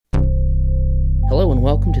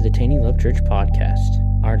Welcome to the Taney Love Church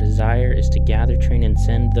podcast. Our desire is to gather, train, and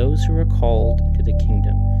send those who are called into the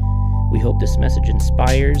kingdom. We hope this message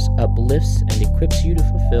inspires, uplifts, and equips you to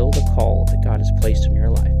fulfill the call that God has placed in your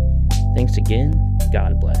life. Thanks again.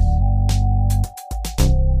 God bless.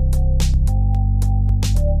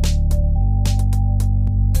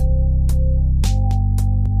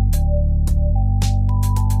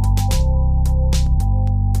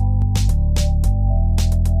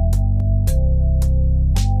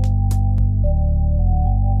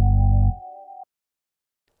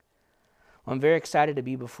 I'm very excited to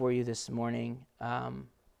be before you this morning.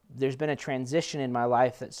 There's been a transition in my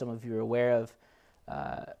life that some of you are aware of.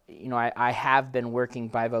 I have been working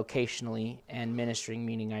bivocationally and ministering,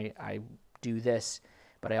 meaning I do this,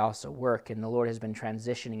 but I also work, and the Lord has been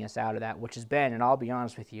transitioning us out of that, which has been, and I'll be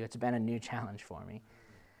honest with you, it's been a new challenge for me.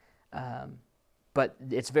 But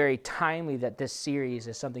it's very timely that this series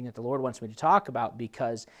is something that the Lord wants me to talk about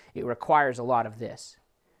because it requires a lot of this.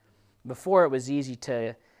 Before, it was easy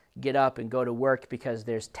to get up and go to work because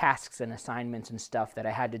there's tasks and assignments and stuff that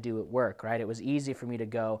I had to do at work, right? It was easy for me to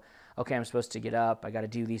go, okay, I'm supposed to get up, I got to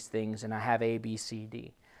do these things, and I have A, B, C,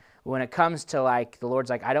 D. When it comes to the Lord's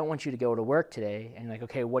like, I don't want you to go to work today, and you're like,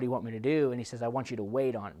 okay, what do you want me to do? And he says, I want you to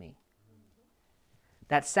wait on me.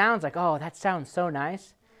 That sounds like, oh, that sounds so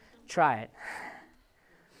nice. Try it.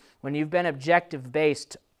 When you've been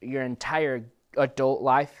objective-based your entire adult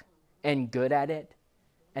life and good at it,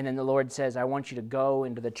 and then the Lord says, I want you to go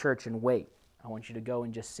into the church and wait. I want you to go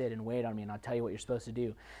and just sit and wait on me, and I'll tell you what you're supposed to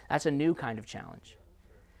do. That's a new kind of challenge.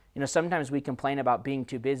 Sometimes we complain about being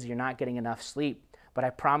too busy, you're not getting enough sleep, but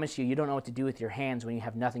I promise you, you don't know what to do with your hands when you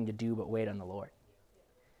have nothing to do but wait on the Lord.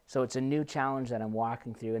 So it's a new challenge that I'm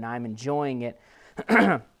walking through, and I'm enjoying it.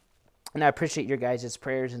 And I appreciate your guys'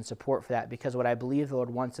 prayers and support for that, because what I believe the Lord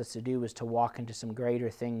wants us to do is to walk into some greater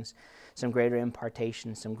things, some greater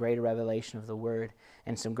impartation, some greater revelation of the Word,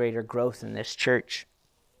 and some greater growth in this church.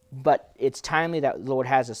 But it's timely that the Lord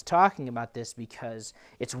has us talking about this because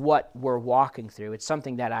it's what we're walking through. It's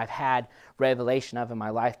something that I've had revelation of in my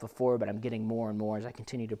life before, but I'm getting more and more as I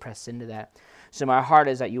continue to press into that. So my heart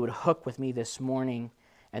is that you would hook with me this morning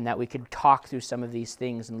and that we could talk through some of these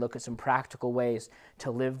things and look at some practical ways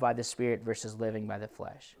to live by the Spirit versus living by the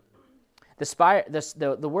flesh.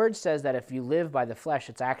 The word says that if you live by the flesh,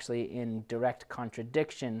 it's actually in direct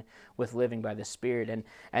contradiction with living by the Spirit.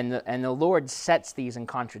 And the Lord sets these in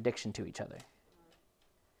contradiction to each other.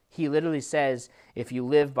 He literally says, if you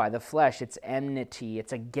live by the flesh, it's enmity,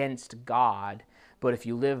 it's against God. But if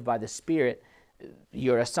you live by the Spirit,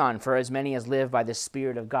 you're a son. For as many as live by the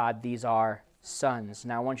Spirit of God, these are sons.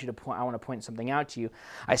 Now I want to point something out to you.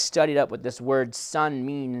 I studied up what this word son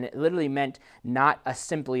mean, and it literally meant not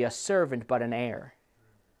simply a servant, but an heir.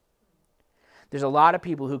 There's a lot of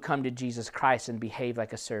people who come to Jesus Christ and behave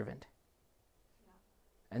like a servant.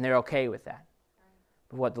 And they're okay with that.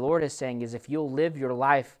 But what the Lord is saying is if you'll live your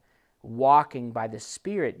life walking by the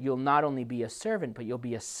Spirit, you'll not only be a servant, but you'll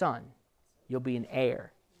be a son. You'll be an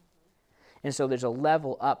heir. And so there's a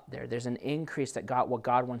level up there. There's an increase that what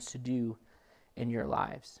God wants to do in your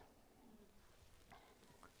lives.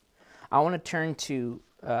 I want to turn to,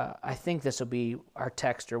 I think this will be our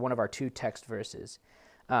text or one of our two text verses,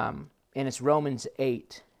 and it's Romans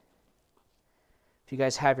 8. If you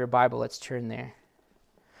guys have your Bible, let's turn there.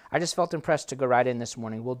 I just felt impressed to go right in this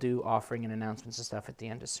morning. We'll do offering and announcements and stuff at the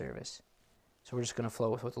end of service. So we're just going to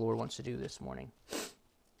flow with what the Lord wants to do this morning.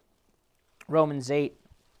 Romans 8,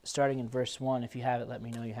 starting in verse 1. If you have it, let me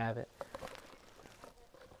know you have it.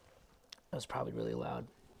 That was probably really loud.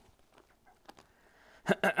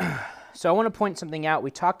 So I want to point something out. We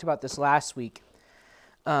talked about this last week.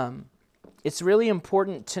 It's really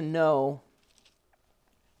important to know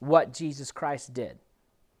what Jesus Christ did.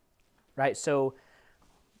 Right? So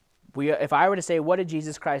if I were to say, what did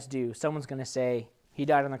Jesus Christ do? Someone's going to say, he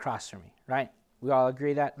died on the cross for me. Right? We all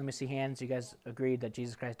agree that? Let me see hands. You guys agreed that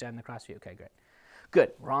Jesus Christ died on the cross for you? Okay, great.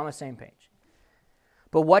 Good. We're all on the same page.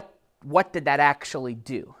 But what did that actually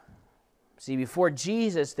do? See, before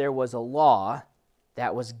Jesus, there was a law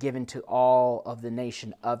that was given to all of the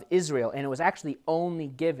nation of Israel, and it was actually only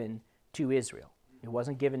given to Israel. It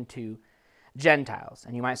wasn't given to Gentiles.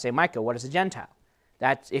 And you might say, Micah, what is a Gentile?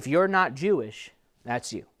 If you're not Jewish,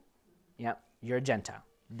 that's you. Yep, you're a Gentile.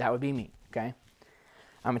 That would be me, okay?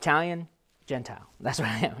 I'm Italian, Gentile. That's what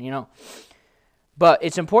I am, But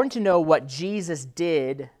it's important to know what Jesus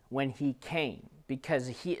did when he came.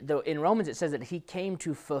 Because in Romans it says that he came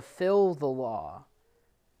to fulfill the law.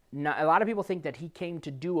 Now, a lot of people think that he came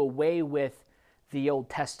to do away with the Old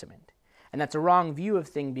Testament. And that's a wrong view of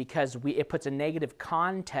things because it puts a negative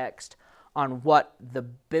context on what the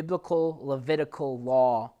biblical Levitical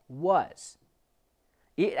law was.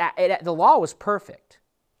 The law was perfect.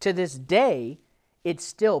 To this day, it's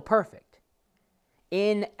still perfect.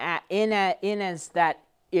 In as that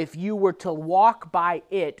if you were to walk by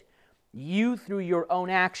it, you through your own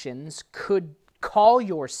actions could call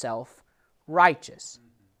yourself righteous.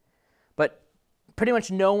 But pretty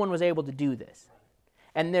much no one was able to do this.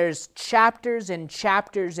 And there's chapters and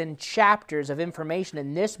chapters and chapters of information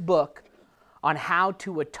in this book on how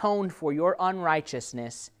to atone for your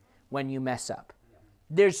unrighteousness when you mess up.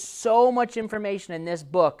 There's so much information in this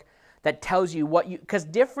book that tells you what you... Because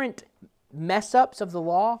different mess-ups of the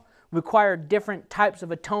law require different types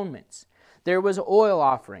of atonements. There was oil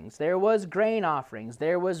offerings, there was grain offerings,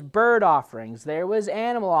 there was bird offerings, there was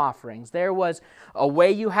animal offerings, there was a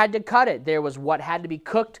way you had to cut it, there was what had to be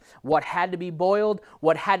cooked, what had to be boiled,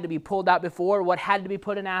 what had to be pulled out before, what had to be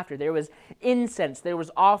put in after. There was incense, there was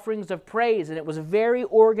offerings of praise, and it was very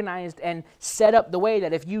organized and set up the way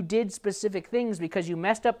that if you did specific things because you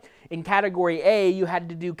messed up in category A, you had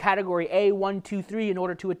to do category A, 1, 2, 3 in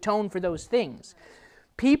order to atone for those things.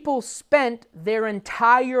 People spent their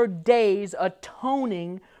entire days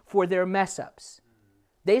atoning for their mess-ups.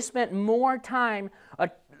 They spent more time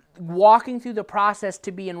walking through the process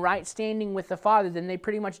to be in right standing with the Father than they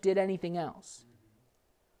pretty much did anything else.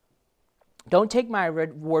 Don't take my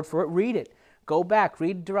word for it. Read it. Go back.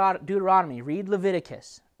 Read Deuteronomy. Read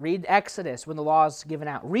Leviticus. Read Exodus when the law is given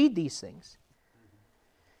out. Read these things.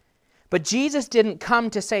 But Jesus didn't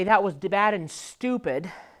come to say that was bad and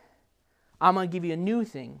stupid. I'm going to give you a new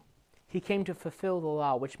thing. He came to fulfill the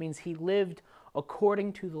law, which means he lived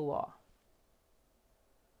according to the law.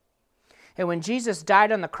 And when Jesus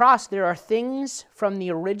died on the cross, there are things from the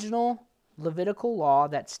original Levitical law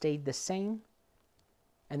that stayed the same,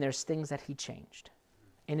 and there's things that he changed.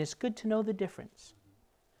 And it's good to know the difference.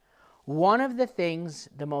 One of the things,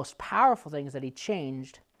 the most powerful things that he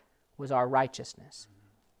changed was our righteousness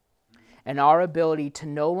and our ability to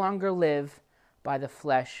no longer live by the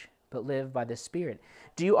flesh but live by the Spirit.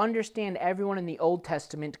 Do you understand everyone in the Old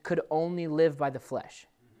Testament could only live by the flesh?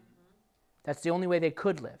 That's the only way they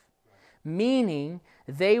could live. Meaning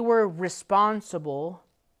they were responsible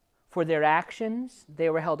for their actions. They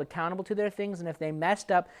were held accountable to their things. And if they messed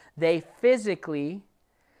up, they physically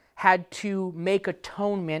had to make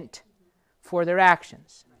atonement for their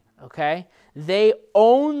actions. Okay? They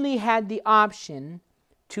only had the option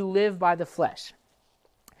to live by the flesh.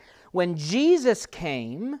 When Jesus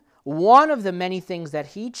came, one of the many things that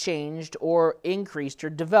he changed or increased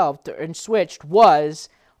or developed and switched was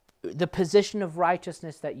the position of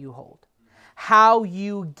righteousness that you hold. How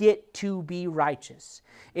you get to be righteous.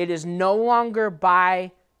 It is no longer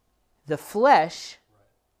by the flesh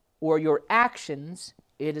or your actions,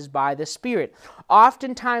 it is by the Spirit.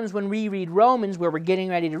 Oftentimes when we read Romans, where we're getting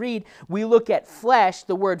ready to read, we look at flesh,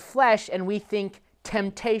 the word flesh, and we think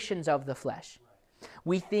temptations of the flesh.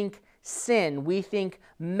 We think sin, we think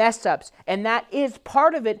mess-ups, and that is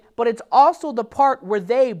part of it, but it's also the part where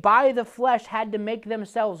they, by the flesh, had to make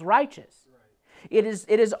themselves righteous. Right. It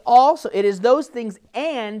is those things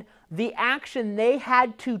and the action they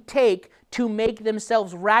had to take to make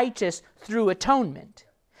themselves righteous through atonement.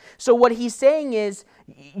 So what he's saying is,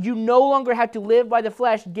 you no longer have to live by the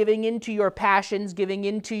flesh, giving into your passions, giving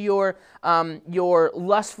into your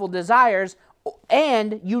lustful desires,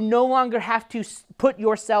 and you no longer have to put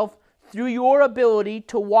yourself through your ability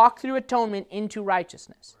to walk through atonement into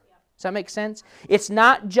righteousness. Does that make sense? It's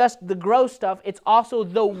not just the gross stuff, it's also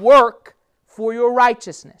the work for your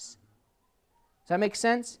righteousness. Does that make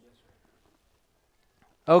sense?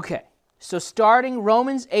 Okay, so starting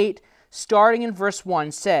Romans 8, starting in verse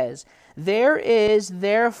 1 says, there is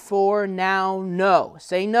therefore now no.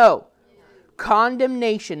 Say no.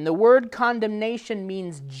 Condemnation. The word condemnation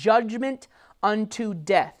means judgment unto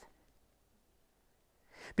death.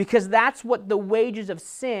 Because that's what the wages of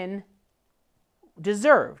sin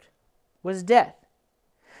deserved, was death.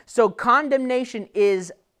 So condemnation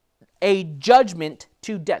is a judgment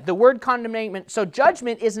to death. The word condemnation, so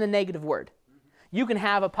judgment isn't a negative word. You can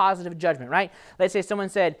have a positive judgment, right? Let's say someone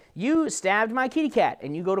said, you stabbed my kitty cat,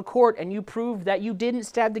 and you go to court and you prove that you didn't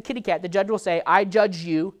stab the kitty cat. The judge will say, I judge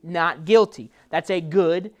you not guilty. That's a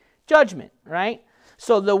good judgment, right?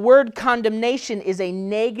 So the word condemnation is a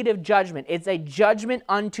negative judgment. It's a judgment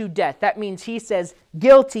unto death. That means he says,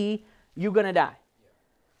 guilty, you're going to die.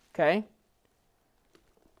 Okay?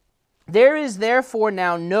 There is therefore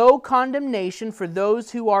now no condemnation for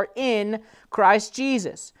those who are in Christ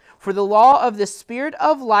Jesus. For the law of the Spirit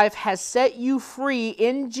of life has set you free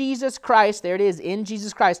in Jesus Christ, there it is, in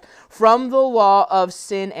Jesus Christ, from the law of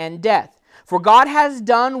sin and death. For God has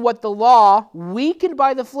done what the law, weakened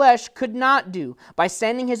by the flesh, could not do, by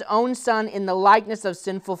sending his own Son in the likeness of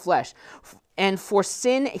sinful flesh. And for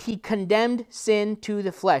sin, he condemned sin to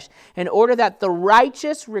the flesh, in order that the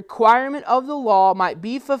righteous requirement of the law might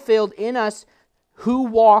be fulfilled in us who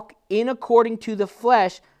walk in according to the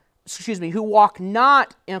flesh, who walk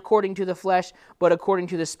not according to the flesh, but according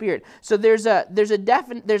to the Spirit. So there's a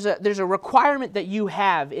requirement that you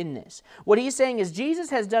have in this. What he's saying is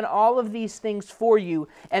Jesus has done all of these things for you,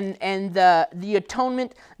 and the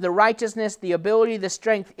atonement, the righteousness, the ability, the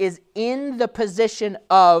strength is in the position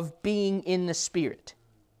of being in the Spirit.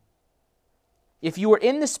 If you are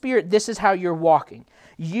in the Spirit, this is how you're walking.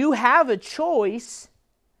 You have a choice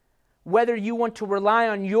whether you want to rely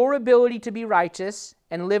on your ability to be righteous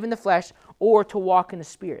and live in the flesh, or to walk in the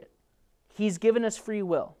Spirit. He's given us free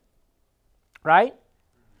will. Right?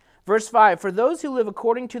 Verse 5, for those who live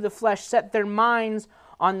according to the flesh set their minds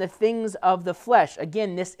on the things of the flesh.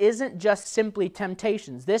 Again, this isn't just simply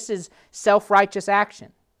temptations. This is self-righteous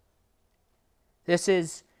action. This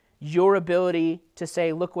is your ability to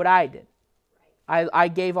say, look what I did. I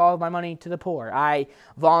gave all of my money to the poor. I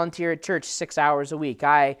volunteer at church 6 hours a week.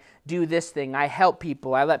 I do this thing. I help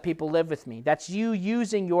people. I let people live with me. That's you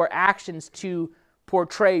using your actions to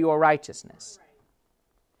portray your righteousness.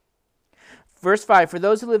 Verse 5, for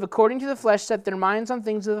those who live according to the flesh set their minds on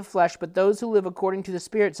things of the flesh, but those who live according to the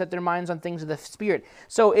Spirit set their minds on things of the Spirit.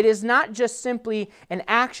 So it is not just simply an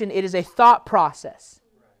action, it is a thought process.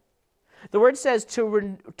 The word says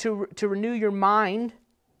to renew your mind,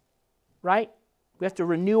 right? We have to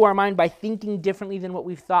renew our mind by thinking differently than what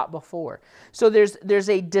we've thought before. So there's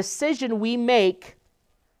a decision we make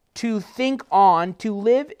to think on, to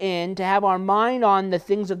live in, to have our mind on the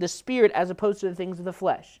things of the Spirit as opposed to the things of the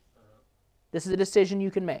flesh. This is a decision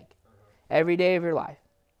you can make every day of your life.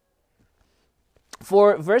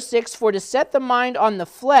 For verse 6, for to set the mind on the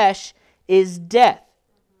flesh is death,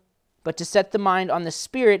 but to set the mind on the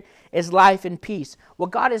Spirit is life and peace.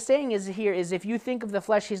 What God is saying is here is if you think of the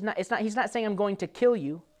flesh, He's not saying I'm going to kill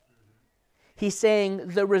you. He's saying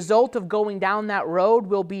the result of going down that road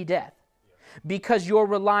will be death. Because you're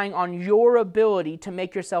relying on your ability to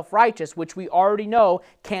make yourself righteous, which we already know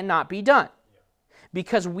cannot be done.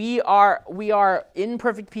 Because we are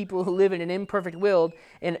imperfect people who live in an imperfect world,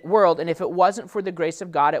 and if it wasn't for the grace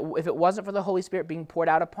of God, if it wasn't for the Holy Spirit being poured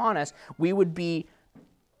out upon us, we would be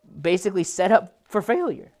basically set up for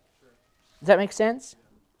failure. Does that make sense?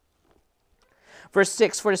 Verse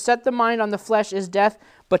 6, for to set the mind on the flesh is death,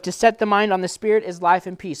 but to set the mind on the Spirit is life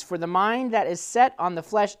and peace. For the mind that is set on the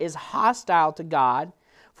flesh is hostile to God,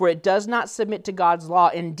 for it does not submit to God's law.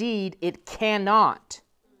 Indeed, it cannot.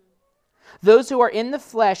 Those who are in the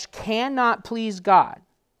flesh cannot please God.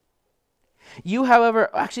 You, however,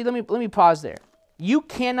 actually, let me pause there. You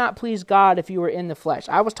cannot please God if you are in the flesh.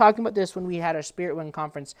 I was talking about this when we had our Spirit One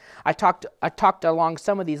conference. I talked along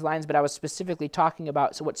some of these lines, but I was specifically talking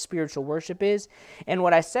about what spiritual worship is. And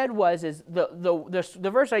what I said is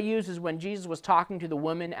the verse I used is when Jesus was talking to the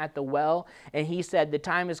woman at the well, and he said, the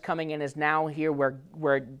time is coming and is now here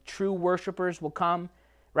where true worshipers will come.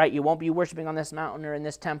 Right, you won't be worshiping on this mountain or in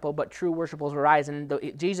this temple, but true worshipers will rise. And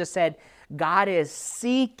Jesus said, God is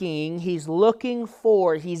seeking, He's looking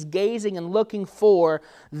for, He's gazing and looking for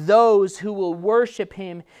those who will worship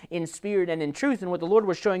Him in spirit and in truth. And what the Lord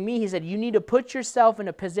was showing me, He said, you need to put yourself in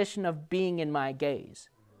a position of being in my gaze.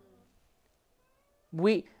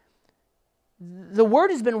 The word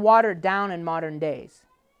has been watered down in modern days.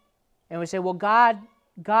 And we say, well, God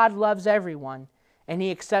loves everyone, and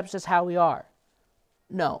He accepts us how we are.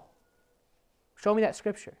 No. Show me that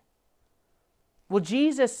scripture. Well,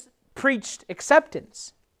 Jesus preached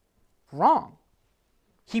acceptance. Wrong.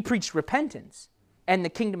 He preached repentance and the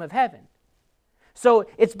kingdom of heaven. So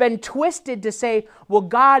it's been twisted to say, well,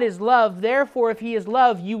 God is love, therefore if He is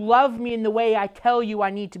love, you love me in the way I tell you I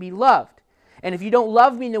need to be loved. And if you don't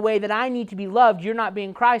love me in the way that I need to be loved, you're not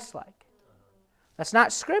being Christ-like. That's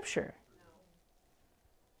not scripture.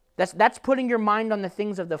 That's putting your mind on the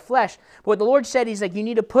things of the flesh. But what the Lord said, He's like, you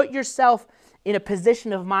need to put yourself in a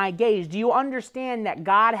position of my gaze. Do you understand that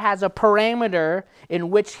God has a parameter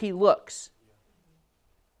in which He looks?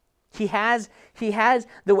 He has,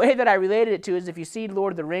 the way that I related it to is if you see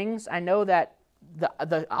Lord of the Rings, I know that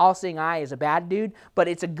the all-seeing eye is a bad dude, but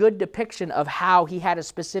it's a good depiction of how he had a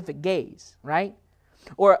specific gaze, right?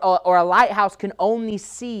 Or a lighthouse can only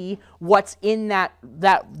see what's in that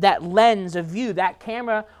lens of view. That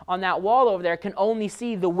camera on that wall over there can only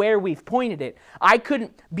see where we've pointed it. I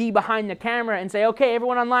couldn't be behind the camera and say, okay,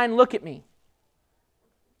 everyone online, look at me.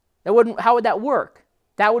 How would that work?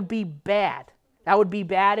 That would be bad. That would be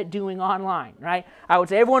bad at doing online, right? I would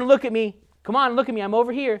say, everyone look at me. Come on, look at me, I'm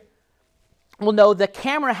over here. Well, no, the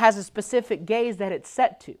camera has a specific gaze that it's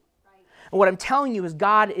set to. And what I'm telling you is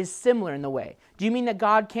God is similar in the way. Do you mean that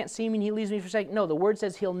God can't see me and he leaves me forsaken? No, the word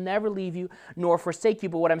says he'll never leave you nor forsake you.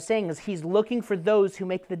 But what I'm saying is he's looking for those who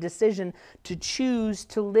make the decision to choose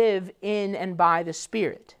to live in and by the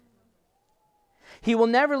Spirit. He will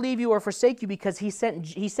never leave you or forsake you because he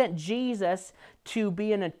sent Jesus to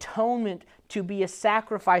be an atonement, to be a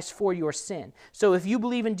sacrifice for your sin. So if you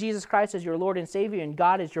believe in Jesus Christ as your Lord and Savior and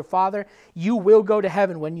God as your Father, you will go to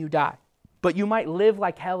heaven when you die. But you might live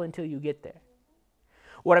like hell until you get there.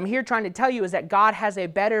 What I'm here trying to tell you is that God has a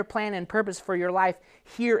better plan and purpose for your life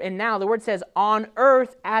here and now. The word says on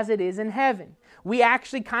earth as it is in heaven. We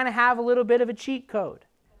actually kind of have a little bit of a cheat code.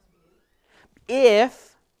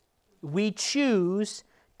 If we choose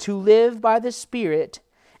to live by the Spirit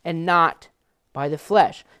and not by the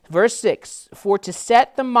flesh. Verse 6, for to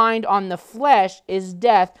set the mind on the flesh is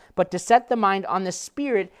death, but to set the mind on the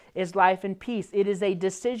Spirit is life and peace. It is a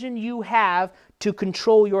decision you have to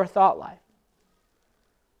control your thought life.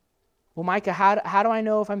 Well, Micah, how do I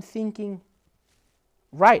know if I'm thinking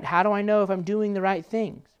right? How do I know if I'm doing the right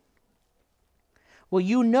things? Well,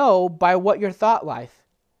 you know by what your thought life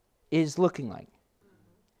is looking like.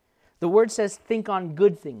 The word says think on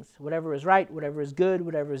good things, whatever is right, whatever is good,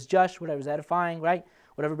 whatever is just, whatever is edifying, right?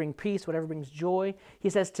 Whatever brings peace, whatever brings joy. He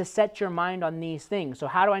says to set your mind on these things. So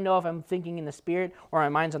how do I know if I'm thinking in the Spirit or my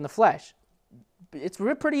mind's on the flesh? It's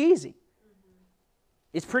pretty easy.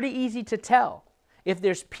 It's pretty easy to tell. If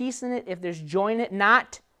there's peace in it, if there's joy in it,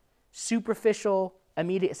 not superficial,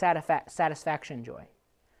 immediate satisfaction joy,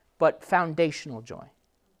 but foundational joy.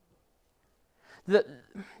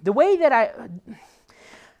 The way that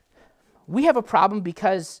we have a problem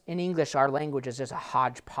because in English our language is just a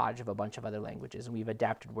hodgepodge of a bunch of other languages and we've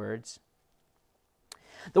adapted words.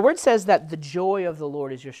 The word says that the joy of the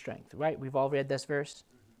Lord is your strength, right? We've all read this verse.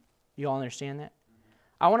 You all understand that?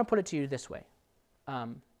 I want to put it to you this way.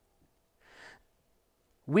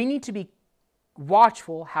 We need to be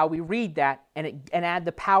watchful how we read that and add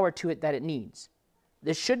the power to it that it needs.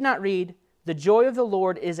 This should not read, the joy of the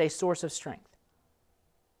Lord is a source of strength.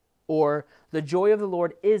 Or the joy of the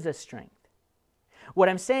Lord is a strength. What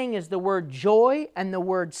I'm saying is the word joy and the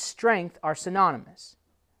word strength are synonymous.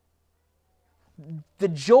 The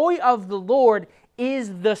joy of the Lord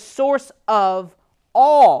is the source of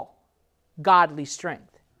all godly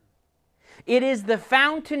strength. It is the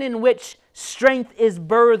fountain in which strength is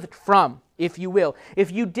birthed from, if you will.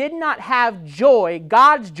 If you did not have joy,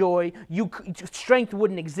 God's joy, strength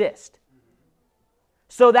wouldn't exist.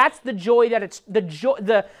 So that's the joy that it's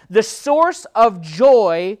the source of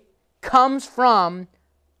joy comes from,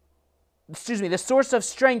 the source of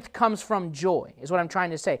strength comes from joy, is what I'm trying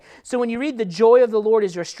to say. So when you read the joy of the Lord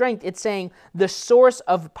is your strength, it's saying the source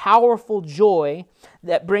of powerful joy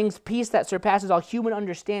that brings peace that surpasses all human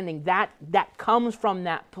understanding, that comes from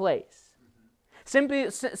that place.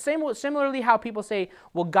 Similarly how people say,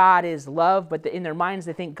 well, God is love, but in their minds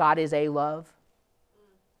they think God is a love.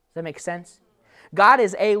 Does that make sense? God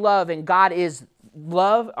is a love and God is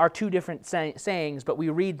love are two different sayings, but we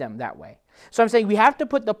read them that way. So I'm saying we have to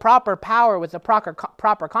put the proper power with the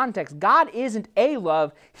proper context. God isn't a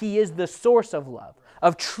love. He is the source of love,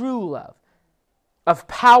 of true love, of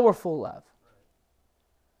powerful love.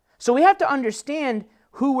 So we have to understand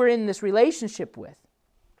who we're in this relationship with.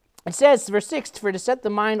 It says, verse 6, for to set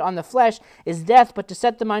the mind on the flesh is death, but to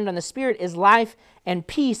set the mind on the Spirit is life and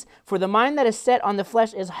peace. For the mind that is set on the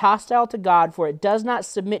flesh is hostile to God, for it does not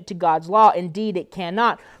submit to God's law. Indeed, it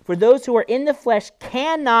cannot. For those who are in the flesh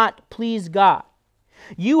cannot please God.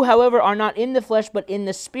 You, however, are not in the flesh, but in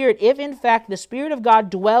the Spirit, if in fact the Spirit of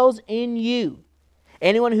God dwells in you.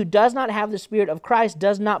 Anyone who does not have the Spirit of Christ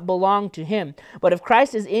does not belong to him. But if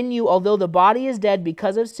Christ is in you, although the body is dead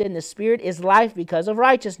because of sin, the Spirit is life because of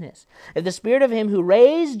righteousness. If the Spirit of him who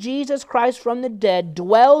raised Jesus Christ from the dead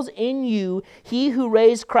dwells in you, he who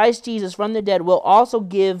raised Christ Jesus from the dead will also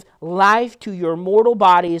give life to your mortal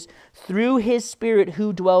bodies through his Spirit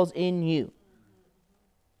who dwells in you.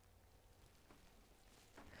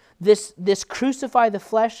 This crucify the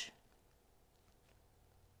flesh.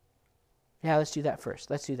 Yeah, let's do that first.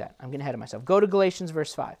 Let's do that. I'm getting ahead of myself. Go to Galatians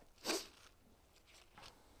verse 5.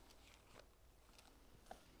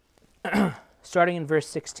 Starting in verse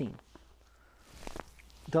 16.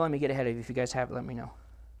 Don't let me get ahead of you. If you guys have it, let me know.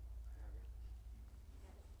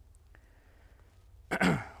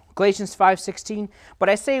 Galatians 5:16. But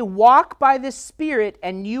I say, walk by the Spirit,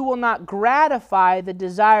 and you will not gratify the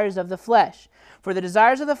desires of the flesh. For the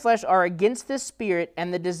desires of the flesh are against the Spirit,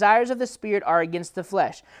 and the desires of the Spirit are against the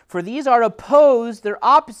flesh. For these are opposed, they're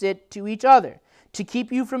opposite to each other, to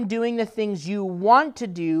keep you from doing the things you want to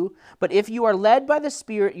do, but if you are led by the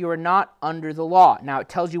Spirit, you are not under the law. Now it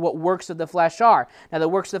tells you what works of the flesh are. Now the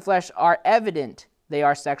works of the flesh are evident. They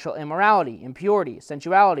are sexual immorality, impurity,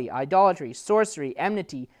 sensuality, idolatry, sorcery,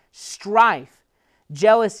 enmity, strife,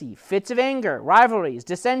 jealousy, fits of anger, rivalries,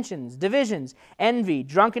 dissensions, divisions, envy,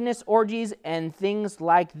 drunkenness, orgies, and things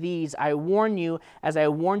like these. I warn you, as I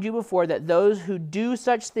warned you before, that those who do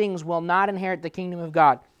such things will not inherit the kingdom of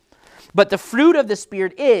God. But the fruit of the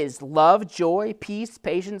Spirit is love, joy, peace,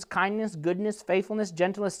 patience, kindness, goodness, faithfulness,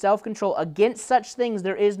 gentleness, self-control. Against such things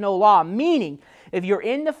there is no law. Meaning, if you're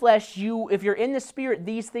in the flesh, if you're in the Spirit,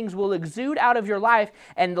 these things will exude out of your life,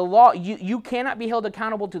 and the law, you cannot be held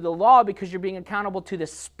accountable to the law because you're being accountable to the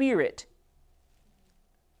Spirit.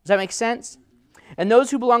 Does that make sense? And those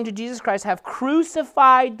who belong to Jesus Christ have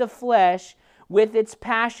crucified the flesh with its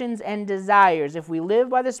passions and desires. If we live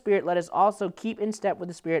by the Spirit, let us also keep in step with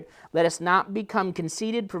the Spirit. Let us not become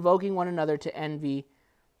conceited, provoking one another to envying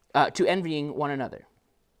one another.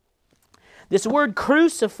 This word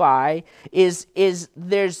crucify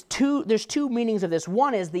there's two meanings of this.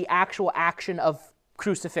 One is the actual action of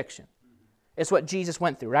crucifixion. It's what Jesus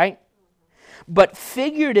went through, right? But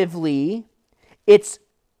figuratively, it's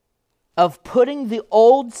of putting the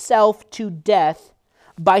old self to death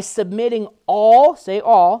by submitting all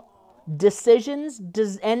decisions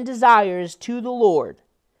and desires to the Lord.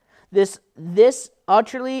 This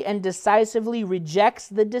utterly and decisively rejects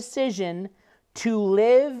the decision to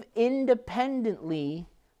live independently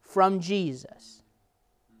from Jesus.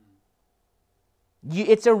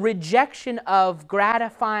 It's a rejection of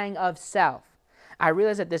gratifying of self. I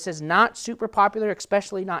realize that this is not super popular,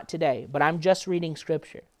 especially not today, but I'm just reading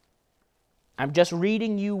Scripture. I'm just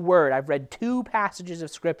reading you word. I've read 2 passages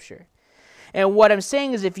of Scripture. And what I'm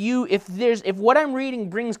saying is if what I'm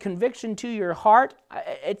reading brings conviction to your heart,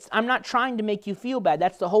 I'm not trying to make you feel bad.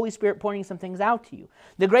 That's the Holy Spirit pointing some things out to you.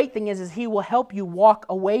 The great thing is He will help you walk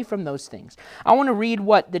away from those things. I want to read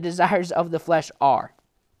what the desires of the flesh are.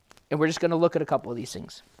 And we're just going to look at a couple of these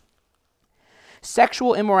things.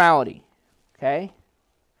 Sexual immorality. Okay?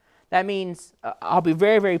 That means, I'll be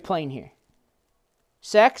very, very plain here.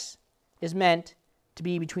 Sex is meant to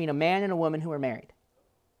be between a man and a woman who are married.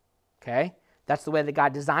 Okay? That's the way that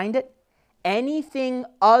God designed it. Anything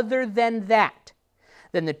other than that,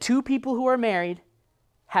 than the 2 people who are married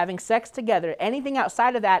having sex together, anything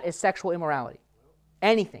outside of that is sexual immorality.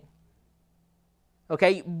 Anything.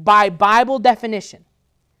 Okay? By Bible definition.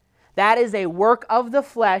 That is a work of the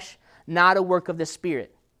flesh, not a work of the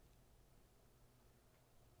Spirit.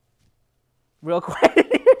 Real quick.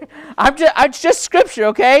 It's just Scripture,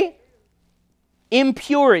 okay?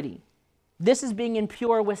 Impurity. This is being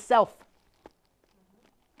impure with self.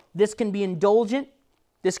 This can be indulgent.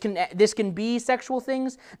 This can be sexual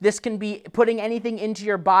things. This can be putting anything into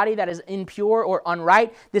your body that is impure or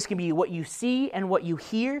unright. This can be what you see and what you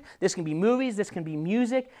hear. This can be movies. This can be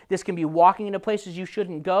music. This can be walking into places you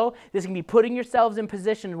shouldn't go. This can be putting yourselves in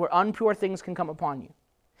positions where impure things can come upon you.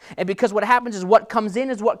 And because what happens is what comes in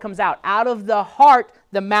is what comes out. Out of the heart,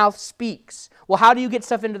 the mouth speaks. Well, how do you get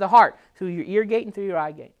stuff into the heart? Through your ear gate and through your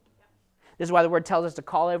eye gate. This is why the Word tells us to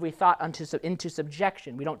call every thought into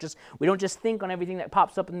subjection. We don't just think on everything that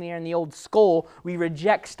pops up in the air in the old skull. We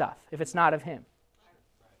reject stuff if it's not of Him.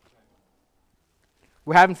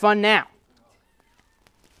 We're having fun now.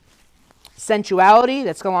 Sensuality,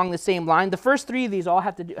 that's along the same line. The first 3 of these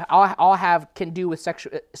can do with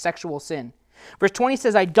sexual sin. Verse 20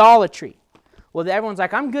 says idolatry. Well, everyone's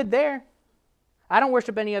like, I'm good there. I don't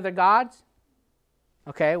worship any other gods.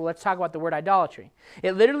 Okay, well, let's talk about the word idolatry.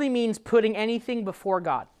 It literally means putting anything before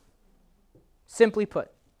God. Simply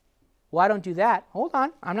put. Well, I don't do that. Hold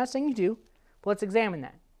on. I'm not saying you do. But let's examine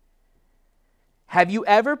that. Have you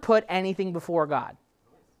ever put anything before God?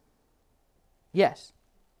 Yes.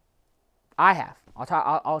 I have.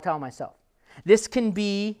 I'll tell myself. This can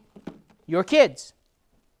be your kids.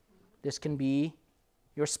 This can be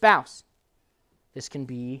your spouse. This can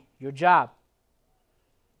be your job.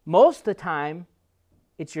 Most of the time,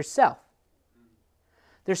 it's yourself.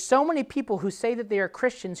 There's so many people who say that they are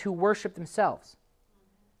Christians who worship themselves.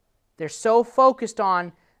 They're so focused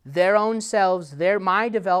on their own selves, my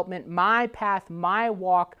development, my path, my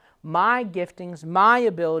walk, my giftings, my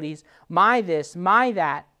abilities, my this, my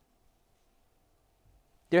that.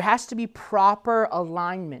 There has to be proper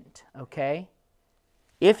alignment, okay?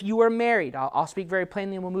 If you are married, I'll speak very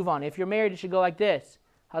plainly and we'll move on. If you're married, it should go like this.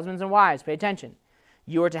 Husbands and wives, pay attention.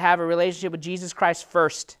 You are to have a relationship with Jesus Christ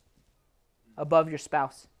first, above your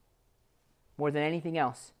spouse, more than anything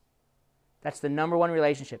else. That's the number 1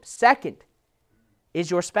 relationship. Second is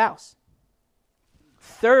your spouse.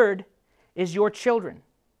 Third is your children.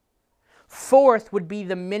 Fourth would be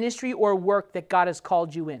the ministry or work that God has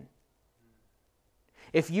called you in.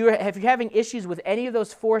 If you're having issues with any of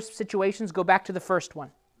those four situations, go back to the first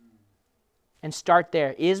one and start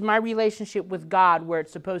there. Is my relationship with God where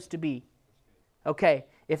it's supposed to be? Okay,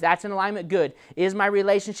 if that's in alignment, good. Is my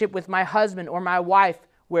relationship with my husband or my wife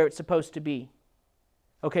where it's supposed to be?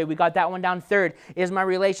 Okay, we got that one down. Third, is my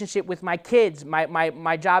relationship with my kids,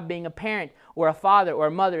 my job being a parent or a father or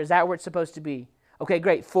a mother, is that where it's supposed to be? Okay,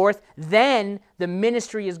 great. Fourth, then the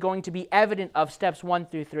ministry is going to be evident of steps 1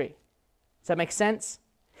 through 3. Does that make sense?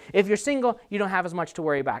 If you're single, you don't have as much to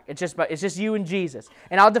worry about. It's just you and Jesus.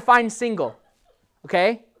 And I'll define single,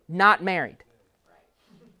 okay? Not married.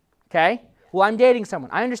 Okay? Well, I'm dating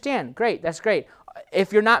someone. I understand. Great, that's great.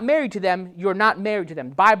 If you're not married to them, you're not married to them.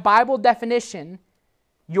 By Bible definition,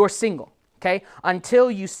 you're single, okay?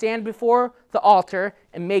 Until you stand before the altar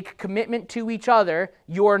and make commitment to each other,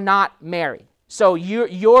 you're not married. So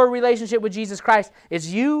your relationship with Jesus Christ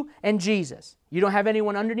is you and Jesus. You don't have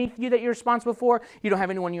anyone underneath you that you're responsible for. You don't have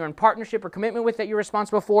anyone you're in partnership or commitment with that you're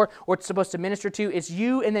responsible for or supposed to minister to. It's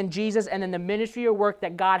you and then Jesus and then the ministry or work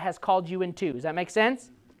that God has called you into. Does that make sense?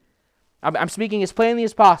 I'm speaking as plainly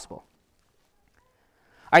as possible.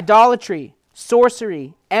 Idolatry,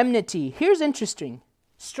 sorcery, enmity. Here's interesting.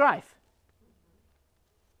 Strife.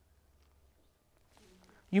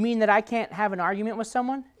 You mean that I can't have an argument with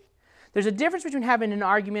someone? There's a difference between having an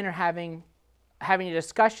argument or having a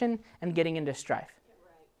discussion and getting into strife.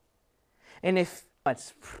 And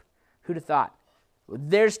who'd have thought?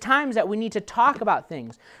 There's times that we need to talk about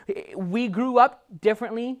things. We grew up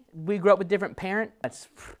differently. We grew up with different parents.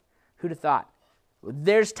 Who'd have thought?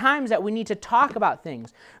 There's times that we need to talk about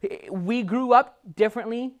things. We grew up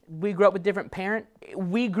differently. We grew up with different parenting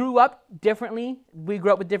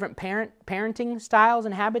styles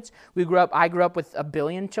and habits. I grew up with 1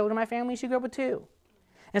 billion children in my family. She grew up with 2.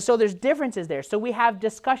 And so there's differences there. So we have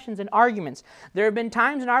discussions and arguments. There have been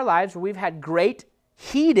times in our lives where we've had great,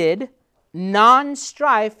 heated,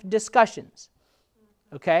 non-strife discussions.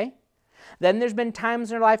 Okay? Then there's been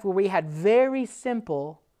times in our life where we had very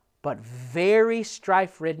simple but very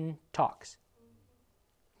strife-ridden talks.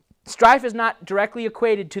 Strife is not directly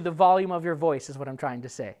equated to the volume of your voice, is what I'm trying to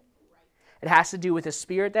say. It has to do with the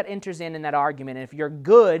spirit that enters in that argument. And if you're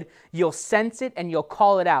good, you'll sense it and you'll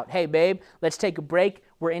call it out. Hey, babe, let's take a break.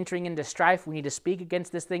 We're entering into strife. We need to speak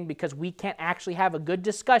against this thing because we can't actually have a good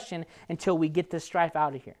discussion until we get this strife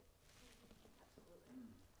out of here.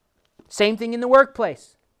 Same thing in the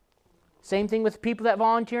workplace. Same thing with people that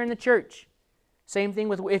volunteer in the church. Same thing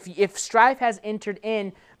with if strife has entered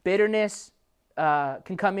in, bitterness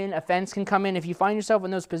can come in, offense can come in. If you find yourself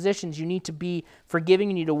in those positions, you need to be forgiving.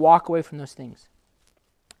 You need to walk away from those things.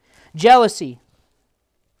 Jealousy.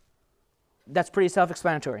 That's pretty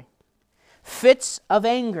self-explanatory. Fits of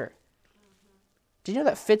anger. Do you know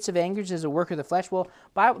that fits of anger is a work of the flesh? Well,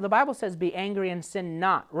 the Bible says be angry and sin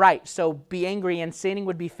not. Right, so be angry and sinning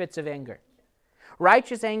would be fits of anger.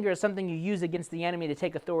 Righteous anger is something you use against the enemy to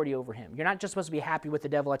take authority over him. You're not just supposed to be happy with the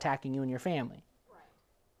devil attacking you and your family. Right.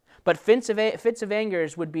 But fits of anger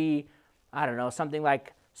would be, I don't know, something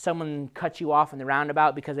like someone cuts you off in the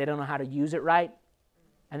roundabout because they don't know how to use it right,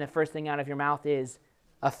 and the first thing out of your mouth is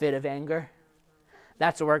a fit of anger.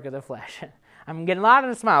 That's a work of the flesh. I'm getting a lot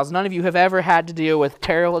of smiles. None of you have ever had to deal with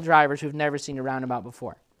terrible drivers who've never seen a roundabout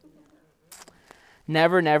before.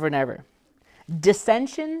 Never, never, never.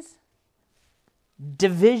 Dissensions.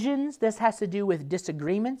 Divisions, this has to do with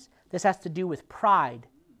disagreements. This has to do with pride.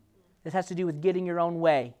 This has to do with getting your own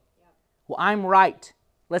way. Well, I'm right.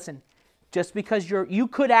 Listen, just because you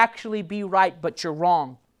could actually be right, but you're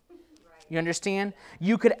wrong. You understand?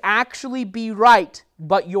 You could actually be right,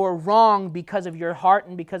 but you're wrong because of your heart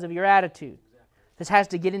and because of your attitude. This has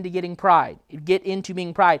to get into getting pride. Get into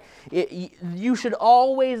being pride. You should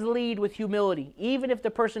always lead with humility, even if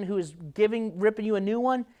the person who is ripping you a new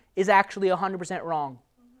one is actually 100% wrong.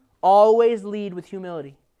 Always lead with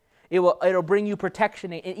humility. It'll bring you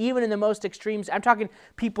protection. And even in the most extremes, I'm talking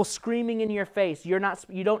people screaming in your face. You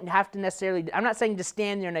don't have to necessarily, I'm not saying to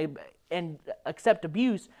stand there and accept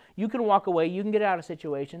abuse. You can walk away. You can get out of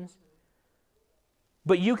situations.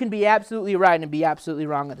 But you can be absolutely right and be absolutely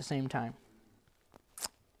wrong at the same time.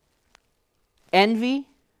 Envy,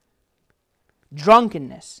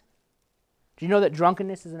 drunkenness. Do you know that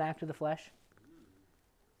drunkenness is an act of the flesh?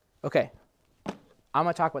 Okay, I'm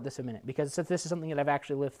going to talk about this in a minute because this is something that I've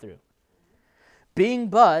actually lived through. Being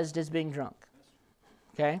buzzed is being drunk.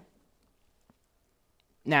 Okay?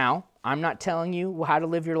 Now, I'm not telling you how to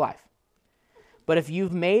live your life. But if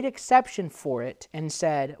you've made exception for it and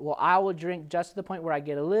said, well, I will drink just to the point where I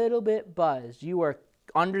get a little bit buzzed, you are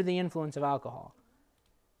under the influence of alcohol.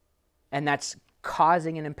 And that's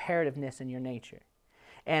causing an imperativeness in your nature.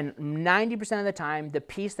 And 90% of the time, the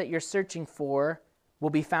peace that you're searching for will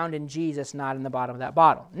be found in Jesus, not in the bottom of that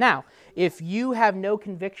bottle. Now, if you have no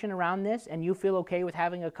conviction around this and you feel okay with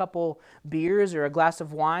having a couple beers or a glass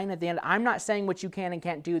of wine at the end, I'm not saying what you can and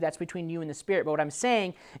can't do. That's between you and the Spirit. But what I'm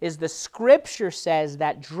saying is the Scripture says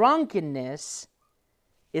that drunkenness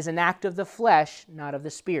is an act of the flesh, not of the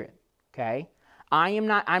Spirit. Okay? I'm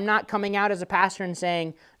not coming out as a pastor and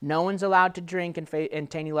saying no one's allowed to drink in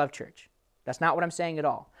Taney Love Church. That's not what I'm saying at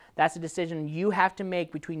all. That's a decision you have to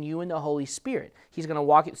make between you and the Holy Spirit. He's going to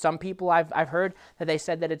walk it. Some people I've heard that they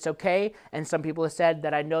said that it's okay, and some people have said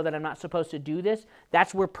that I know that I'm not supposed to do this.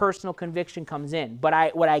 That's where personal conviction comes in.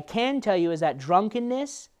 But what I can tell you is that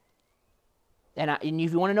drunkenness, and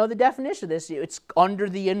if you want to know the definition of this, it's under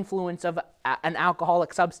the influence of an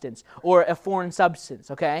alcoholic substance or a foreign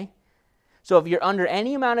substance, okay? So if you're under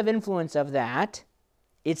any amount of influence of that,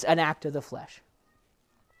 it's an act of the flesh.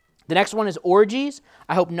 The next one is orgies.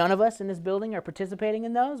 I hope none of us in this building are participating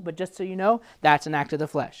in those, but just so you know, that's an act of the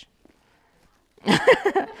flesh.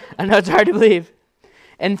 I know it's hard to believe.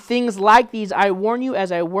 And things like these, I warn you,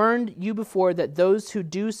 as I warned you before, that those who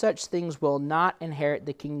do such things will not inherit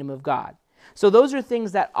the kingdom of God. So those are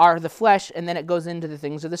things that are the flesh, and then it goes into the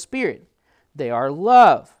things of the Spirit. They are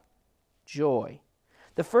love, joy.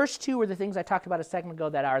 The first two are the things I talked about a second ago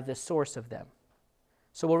that are the source of them.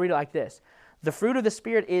 So we'll read it like this. The fruit of the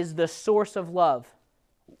Spirit is the source of love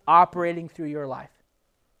operating through your life.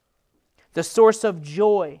 The source of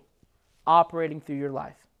joy operating through your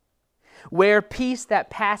life. Where peace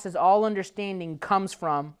that passes all understanding comes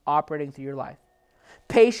from operating through your life.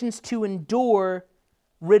 Patience to endure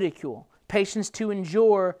ridicule. Patience to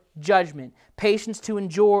endure judgment. Patience to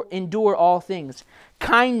endure all things.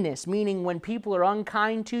 Kindness, meaning when people are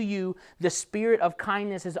unkind to you, the spirit of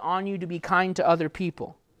kindness is on you to be kind to other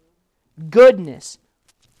people. Goodness,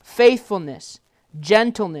 faithfulness,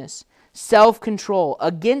 gentleness, self-control.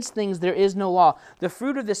 Against things there is no law. The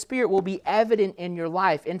fruit of the Spirit will be evident in your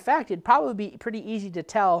life. In fact, it'd probably be pretty easy to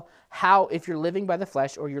tell if you're living by the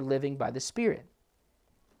flesh or you're living by the Spirit.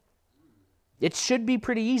 It should be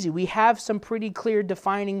pretty easy. We have some pretty clear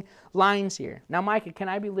defining lines here. Now, Micah, can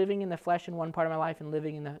I be living in the flesh in one part of my life and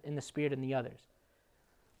living in the Spirit in the others?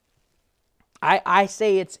 I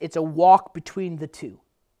say it's a walk between the two.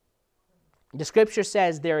 The Scripture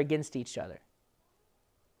says they're against each other.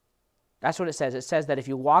 That's what it says. It says that if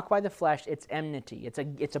you walk by the flesh, it's enmity.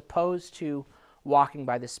 It's opposed to walking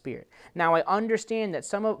by the Spirit. Now, I understand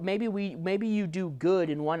that maybe you do good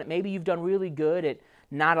in one. Maybe you've done really good at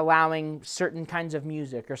not allowing certain kinds of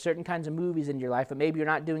music or certain kinds of movies in your life, but maybe you're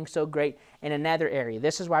not doing so great in another area.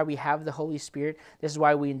 This is why we have the Holy Spirit. This is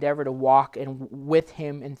why we endeavor to walk with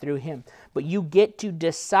Him and through Him. But you get to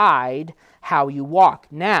decide how you walk.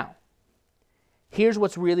 Now, here's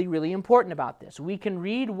what's really, really important about this. We can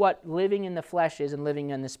read what living in the flesh is and living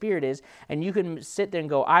in the Spirit is, and you can sit there and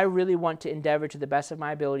go, I really want to endeavor to the best of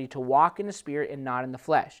my ability to walk in the Spirit and not in the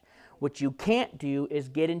flesh. What you can't do is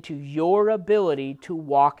get into your ability to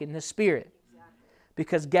walk in the Spirit.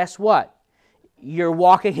 Because guess what? You're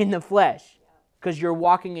walking in the flesh. Because you're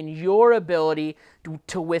walking in your ability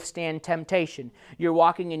to withstand temptation. You're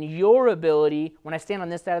walking in your ability. When I stand on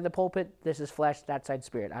this side of the pulpit, this is flesh, that side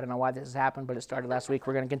spirit. I don't know why this has happened, but it started last week.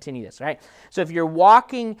 We're going to continue this, right? So if you're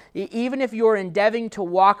walking, even if you're endeavoring to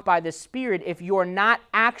walk by the Spirit, if you're not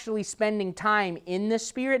actually spending time in the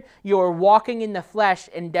Spirit, you're walking in the flesh,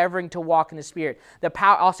 endeavoring to walk in the Spirit.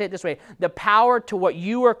 I'll say it this way. The power to what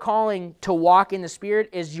you are calling to walk in the Spirit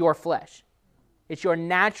is your flesh. It's your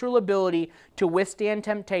natural ability to withstand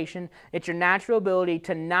temptation. It's your natural ability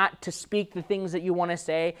to speak the things that you want to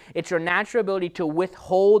say. It's your natural ability to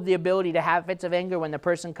withhold the ability to have fits of anger when the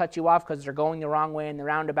person cuts you off because they're going the wrong way in the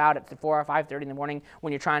roundabout at 4 or 5:30 in the morning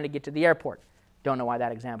when you're trying to get to the airport. Don't know why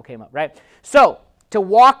that example came up, right? So, to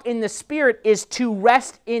walk in the Spirit is to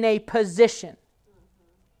rest in a position.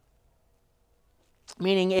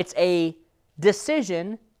 Meaning it's a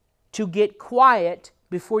decision to get quiet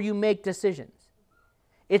before you make decisions.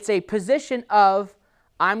 It's a position of,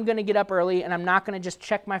 I'm going to get up early and I'm not going to just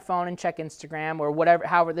check my phone and check Instagram or whatever.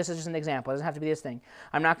 However, this is just an example. It doesn't have to be this thing.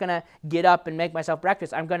 I'm not going to get up and make myself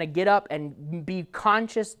breakfast. I'm going to get up and be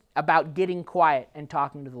conscious about getting quiet and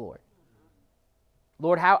talking to the Lord.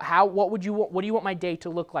 Lord, what do you want my day to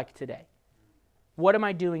look like today? What am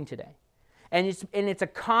I doing today? And it's a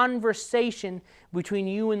conversation between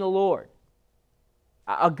you and the Lord.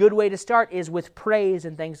 A good way to start is with praise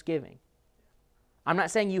and thanksgiving. I'm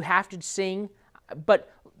not saying you have to sing.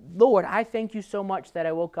 But Lord, I thank you so much that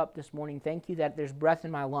I woke up this morning. Thank you that there's breath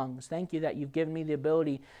in my lungs. Thank you that you've given me the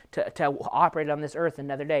ability to operate on this earth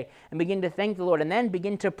another day. And begin to thank the Lord, and then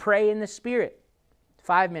begin to pray in the Spirit.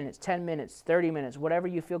 5 minutes, 10 minutes, 30 minutes, whatever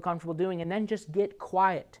you feel comfortable doing, and then just get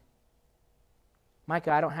quiet.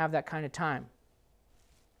 Micah, I don't have that kind of time.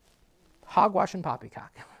 Hogwash and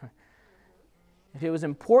poppycock. If it was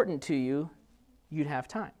important to you, you'd have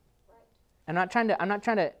time. I'm not trying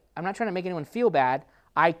to make anyone feel bad.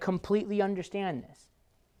 I completely understand this,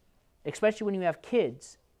 especially when you have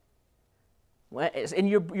kids. And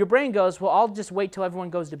your brain goes, well, I'll just wait till everyone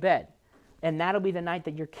goes to bed. And that'll be the night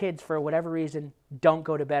that your kids, for whatever reason, don't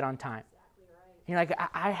go to bed on time. Exactly right. You're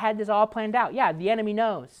like, I had this all planned out. Yeah, the enemy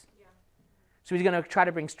knows. Yeah. So he's going to try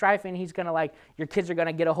to bring strife in. He's going to your kids are going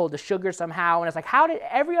to get a hold of sugar somehow. And it's like, how did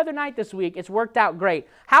every other night this week, it's worked out great.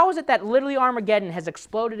 How is it that literally Armageddon has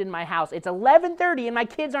exploded in my house? It's 11:30 and my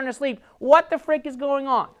kids aren't asleep. What the frick is going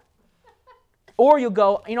on? Or you'll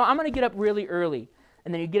go, I'm going to get up really early.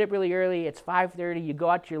 And then you get up really early, it's 5:30, you go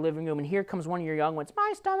out to your living room, and here comes one of your young ones.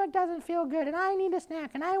 My stomach doesn't feel good, and I need a snack,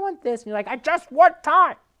 and I want this. And you're like, I just want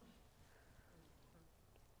time.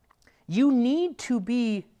 You need to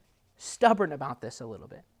be stubborn about this a little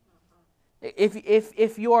bit.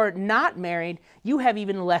 If you're not married, you have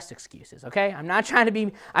even less excuses, okay? I'm not trying to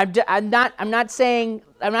be, I'm not trying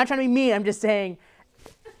to be mean, I'm just saying,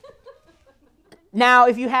 now,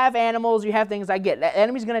 if you have animals, you have things, I get it. The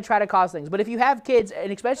enemy's going to try to cause things. But if you have kids,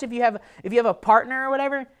 and especially if you have a partner or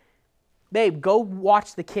whatever, babe, go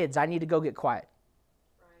watch the kids. I need to go get quiet.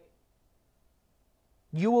 Right.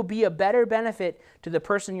 You will be a better benefit to the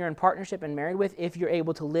person you're in partnership and married with if you're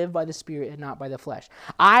able to live by the Spirit and not by the flesh.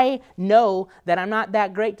 I know that I'm not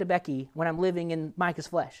that great to Becky when I'm living in Micah's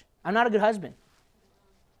flesh. I'm not a good husband.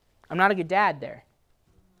 I'm not a good dad there.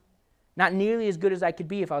 Not nearly as good as I could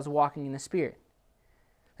be if I was walking in the Spirit.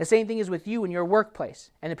 The same thing is with you in your workplace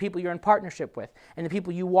and the people you're in partnership with and the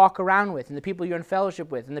people you walk around with and the people you're in fellowship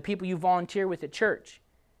with and the people you volunteer with at church.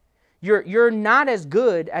 You're not as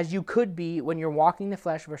good as you could be when you're walking the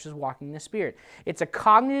flesh versus walking the Spirit. It's a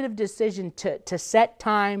cognitive decision to set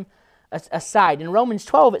time aside. In Romans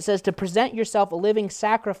 12, it says to present yourself a living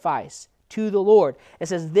sacrifice to the Lord. It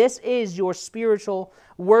says this is your spiritual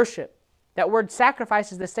worship. That word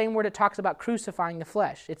sacrifice is the same word that talks about crucifying the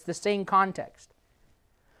flesh. It's the same context.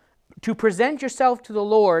 To present yourself to the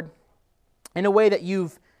Lord in a way that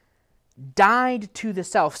you've died to the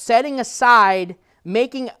self, setting aside,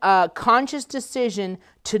 making a conscious decision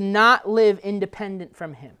to not live independent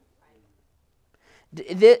from Him.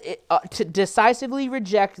 To decisively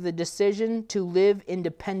reject the decision to live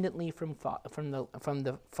independently from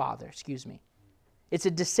the Father. It's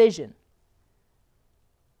a decision.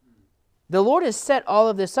 The Lord has set all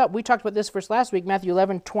of this up. We talked about this verse last week, Matthew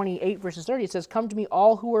 11:28 verses 30. It says, come to me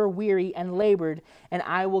all who are weary and labored, and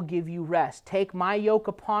I will give you rest. Take my yoke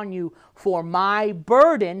upon you, for my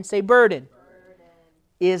burden, say burden,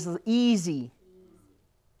 is easy.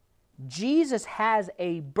 Jesus has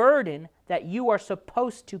a burden that you are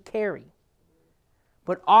supposed to carry.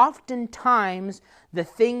 But oftentimes, the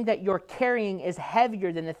thing that you're carrying is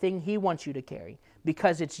heavier than the thing He wants you to carry,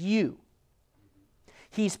 because it's you.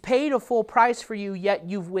 He's paid a full price for you, yet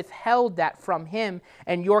you've withheld that from Him,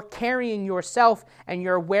 and you're carrying yourself, and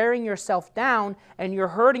you're wearing yourself down, and you're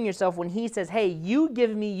hurting yourself when He says, hey, you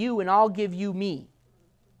give me you, and I'll give you me.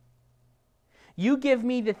 You give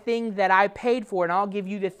me the thing that I paid for, and I'll give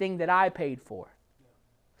you the thing that I paid for.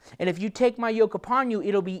 And if you take my yoke upon you,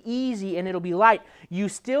 it'll be easy and it'll be light. You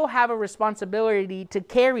still have a responsibility to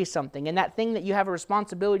carry something. And that thing that you have a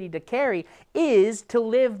responsibility to carry is to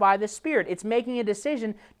live by the Spirit. It's making a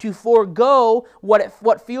decision to forego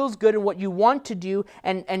what feels good and what you want to do,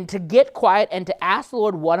 and to get quiet and to ask the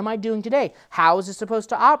Lord, what am I doing today? How is this supposed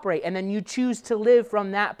to operate? And then you choose to live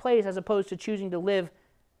from that place as opposed to choosing to live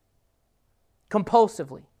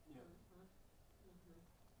compulsively.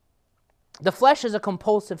 The flesh is a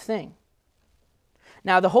compulsive thing.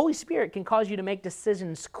 Now, the Holy Spirit can cause you to make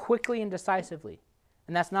decisions quickly and decisively,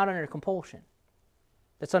 and that's not under compulsion.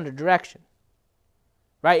 That's under direction,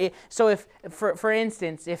 right? So, if, for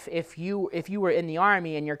instance, if you were in the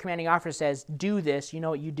army and your commanding officer says, "Do this," you know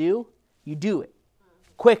what you do? You do it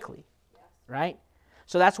quickly, right?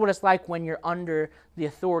 So that's what it's like when you're under the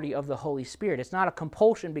authority of the Holy Spirit. It's not a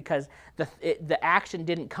compulsion because the action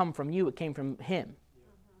didn't come from you; it came from Him.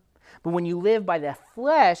 But when you live by the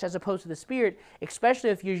flesh as opposed to the Spirit, especially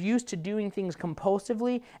if you're used to doing things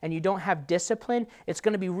compulsively and you don't have discipline, it's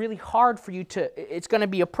going to be really hard for you it's going to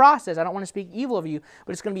be a process. I don't want to speak evil of you,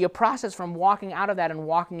 but it's going to be a process from walking out of that and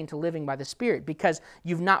walking into living by the Spirit because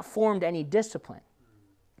you've not formed any discipline.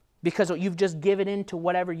 because you've just given in to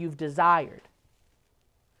whatever you've desired.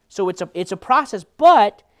 So it's a process,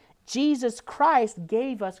 but Jesus Christ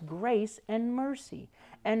gave us grace and mercy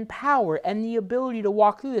and power and the ability to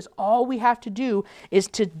walk through this. All we have to do is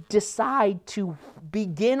to decide to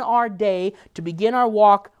begin our day, to begin our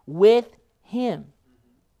walk with Him,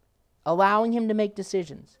 allowing Him to make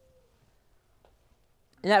decisions.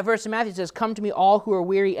 In that verse in Matthew it says, "Come to me all who are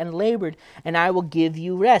weary and labored, and I will give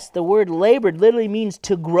you rest." The word labored literally means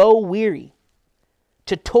to grow weary,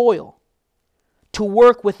 to toil, to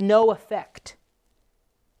work with no effect.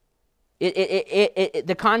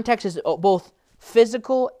 The context is both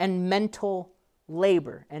physical and mental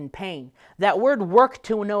labor and pain. That word "work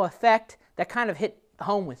to no effect," that kind of hit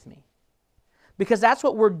home with me. Because that's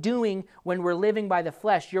what we're doing when we're living by the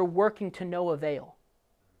flesh. You're working to no avail.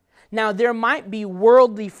 Now, there might be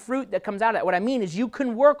worldly fruit that comes out of it. What I mean is you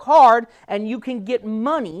can work hard and you can get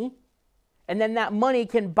money, and then that money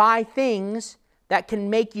can buy things that can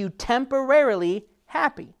make you temporarily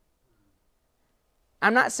happy.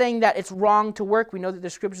 I'm not saying that it's wrong to work. We know that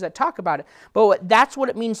there's scriptures that talk about it. But that's what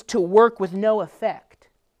it means to work with no effect.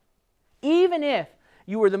 Even if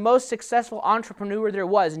you were the most successful entrepreneur there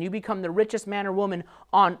was and you become the richest man or woman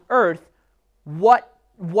on earth,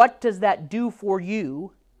 what does that do for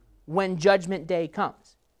you when Judgment Day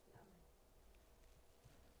comes?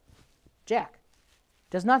 Jack.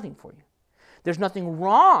 Does nothing for you. There's nothing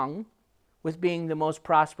wrong with being the most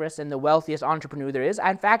prosperous and the wealthiest entrepreneur there is.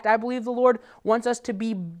 In fact, I believe the Lord wants us to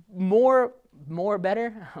be better.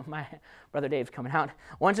 My brother Dave's coming out.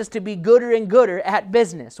 Wants us to be gooder and gooder at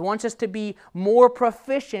business. Wants us to be more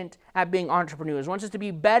proficient at being entrepreneurs. Wants us to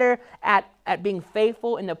be better at being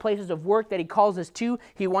faithful in the places of work that He calls us to.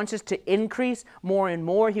 He wants us to increase more and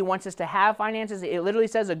more. He wants us to have finances. It literally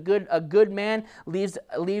says a good man leaves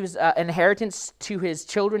inheritance to his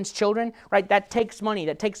children's children. Right? That takes money.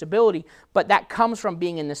 That takes ability. But that comes from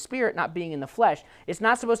being in the spirit, not being in the flesh. It's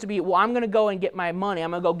not supposed to be, well, I'm going to go and get my money.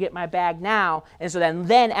 I'm going to go get my bag now. And so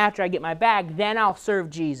then after I get my bag, then I'll serve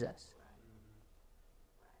Jesus.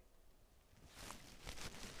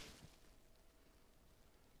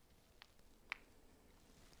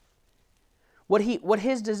 What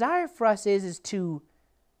His desire for us is to,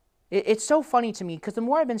 it's so funny to me, because the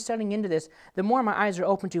more I've been studying into this, the more my eyes are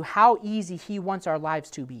open to how easy He wants our lives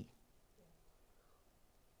to be.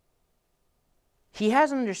 He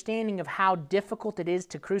has an understanding of how difficult it is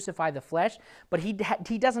to crucify the flesh, but he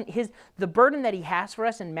doesn't, the burden that He has for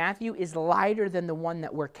us in Matthew is lighter than the one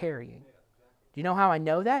that we're carrying. Do you know how I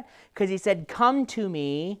know that? Because He said, "Come to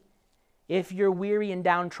me if you're weary and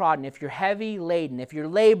downtrodden, if you're heavy laden, if you're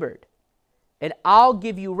labored, and I'll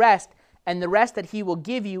give you rest," and the rest that He will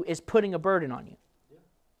give you is putting a burden on you. Yeah.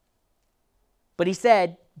 But He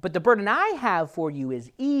said, "But the burden I have for you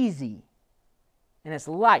is easy, and it's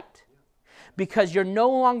light." Because you're no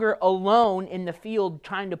longer alone in the field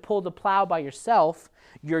trying to pull the plow by yourself.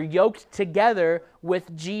 You're yoked together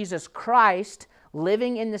with Jesus Christ,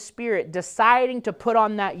 living in the Spirit, deciding to put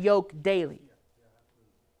on that yoke daily.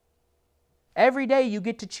 Every day you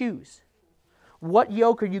get to choose. What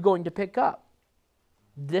yoke are you going to pick up?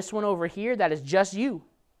 This one over here that is just you.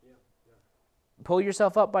 Pull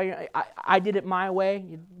yourself up by your... I did it my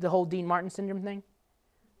way, the whole Dean Martin syndrome thing.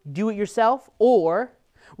 Do it yourself, or...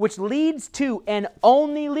 which leads to and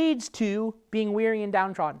only leads to being weary and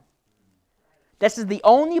downtrodden. This is the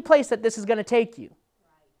only place that this is going to take you.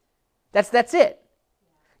 That's it.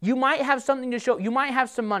 You might have something to show. You might have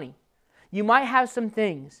some money. You might have some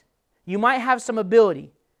things. You might have some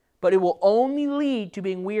ability. But it will only lead to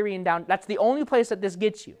being weary and down. That's the only place that this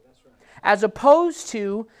gets you. As opposed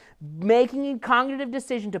to making a cognitive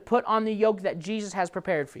decision to put on the yoke that Jesus has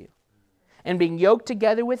prepared for you. And being yoked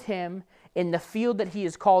together with Him in the field that He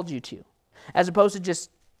has called you to, as opposed to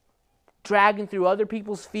just dragging through other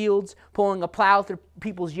people's fields, pulling a plow through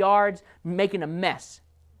people's yards, making a mess.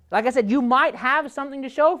 Like I said, you might have something to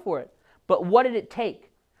show for it, but what did it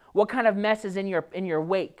take? What kind of mess is in your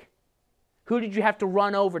wake? Who did you have to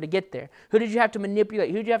run over to get there? Who did you have to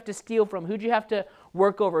manipulate? Who did you have to steal from? Who did you have to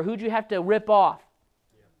work over? Who did you have to rip off?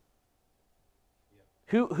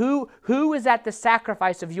 Yeah. Yeah. Who is at the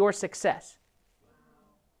sacrifice of your success?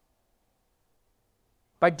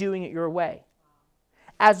 By doing it your way.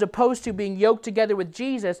 As opposed to being yoked together with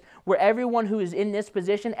Jesus, where everyone who is in this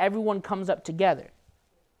position, everyone comes up together.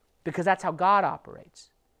 Because that's how God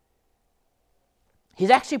operates.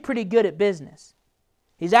 He's actually pretty good at business.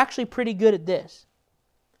 He's actually pretty good at this.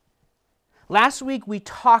 Last week we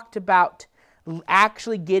talked about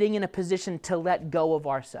actually getting in a position to let go of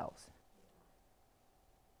ourselves.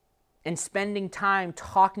 And spending time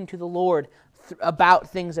talking to the Lord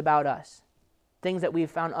about things about us. things that we've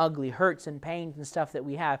found ugly, hurts and pains and stuff that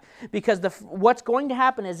we have. Because what's going to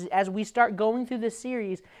happen is as we start going through this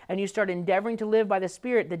series and you start endeavoring to live by the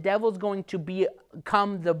Spirit, the devil's going to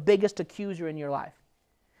become the biggest accuser in your life.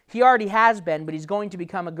 He already has been, but he's going to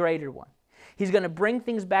become a greater one. He's going to bring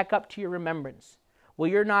things back up to your remembrance. Well,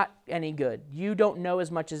 you're not any good. You don't know as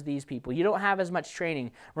much as these people. You don't have as much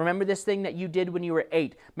training. Remember this thing that you did when you were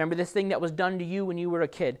 8. Remember this thing that was done to you when you were a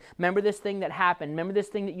kid. Remember this thing that happened. Remember this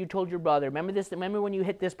thing that you told your brother. Remember when you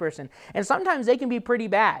hit this person. And sometimes they can be pretty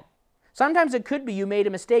bad. Sometimes it could be you made a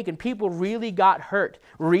mistake and people really got hurt,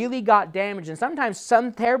 really got damaged. And sometimes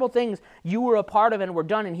some terrible things you were a part of and were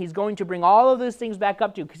done, and he's going to bring all of those things back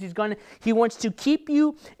up to you because he wants to keep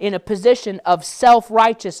you in a position of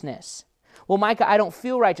self-righteousness. Well, Micah, I don't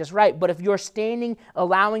feel righteous, right? But if you're standing,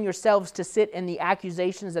 allowing yourselves to sit in the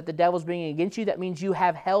accusations that the devil's bringing against you, that means you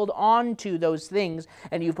have held on to those things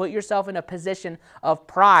and you put yourself in a position of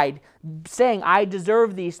pride, saying, I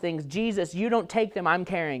deserve these things. Jesus, you don't take them, I'm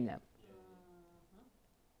carrying them.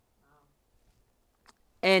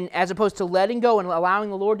 And as opposed to letting go and allowing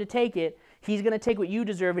the Lord to take it, he's going to take what you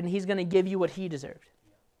deserve and he's going to give you what he deserved.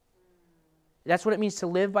 That's what it means to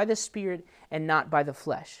live by the Spirit and not by the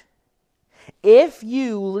flesh. If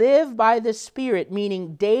you live by the Spirit,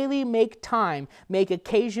 meaning daily make time, make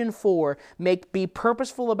occasion for, be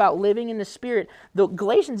purposeful about living in the Spirit, the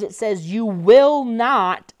Galatians it says you will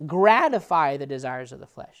not gratify the desires of the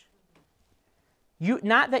flesh.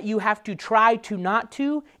 Not that you have to try to not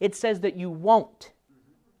to, it says that you won't.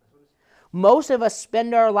 Most of us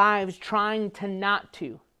spend our lives trying to not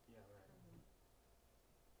to.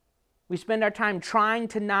 We spend our time trying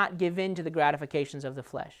to not give in to the gratifications of the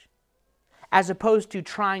flesh, as opposed to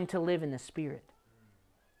trying to live in the Spirit.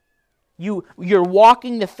 You're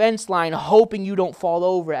walking the fence line hoping you don't fall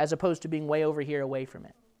over, as opposed to being way over here away from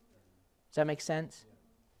it. Does that make sense?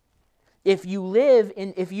 If you live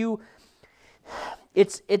in,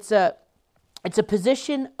 it's a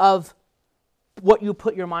position of what you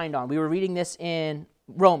put your mind on. We were reading this in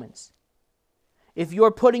Romans. If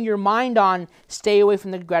you're putting your mind on, stay away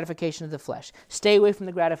from the gratification of the flesh. Stay away from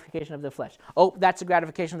the gratification of the flesh. Oh, that's a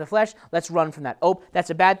gratification of the flesh. Let's run from that. Oh, that's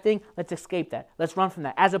a bad thing. Let's escape that. Let's run from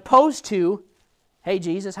that. As opposed to, hey,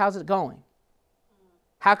 Jesus, how's it going?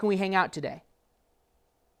 How can we hang out today?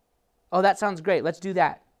 Oh, that sounds great. Let's do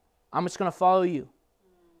that. I'm just going to follow you.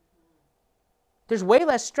 There's way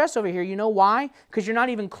less stress over here. You know why? Because you're not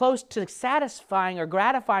even close to satisfying or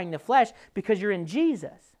gratifying the flesh because you're in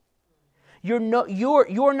Jesus.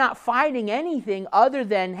 You're not fighting anything other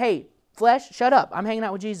than, hey, flesh, shut up. I'm hanging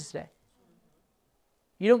out with Jesus today.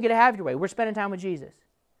 You don't get to have your way. We're spending time with Jesus.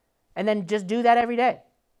 And then just do that every day.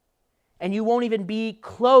 And you won't even be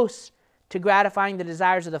close to gratifying the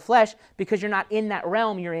desires of the flesh because you're not in that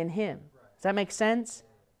realm, you're in Him. Does that make sense?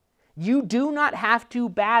 You do not have to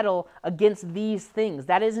battle against these things.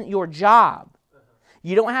 That isn't your job.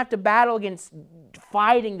 You don't have to battle against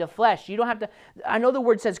fighting the flesh. You don't have to. I know the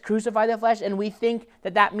word says crucify the flesh, and we think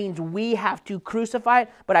that means we have to crucify it,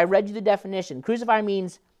 but I read you the definition. Crucify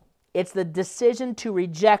means it's the decision to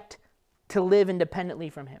reject, to live independently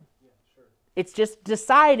from Him. Yeah, sure. It's just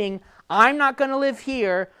deciding, I'm not going to live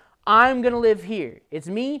here, I'm going to live here. It's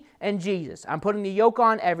me and Jesus. I'm putting the yoke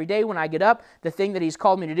on every day when I get up, the thing that He's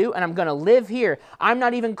called me to do, and I'm going to live here. I'm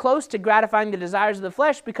not even close to gratifying the desires of the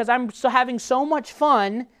flesh because I'm having so much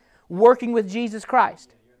fun working with Jesus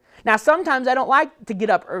Christ. Now, sometimes I don't like to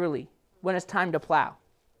get up early when it's time to plow.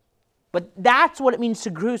 But that's what it means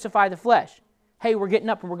to crucify the flesh. Hey, we're getting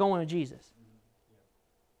up and we're going with Jesus.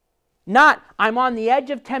 Not, I'm on the edge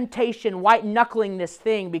of temptation, white-knuckling this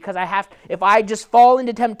thing because if I just fall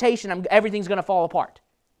into temptation, everything's going to fall apart.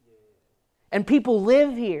 And people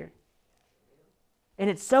live here. And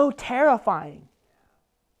it's so terrifying.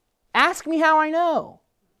 Ask me how I know.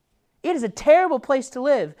 It is a terrible place to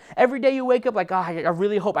live. Every day you wake up like, I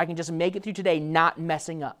really hope I can just make it through today not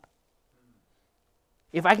messing up.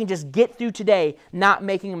 If I can just get through today not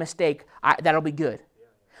making a mistake, that'll be good.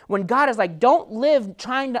 When God is like, don't live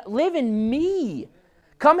trying to live in me.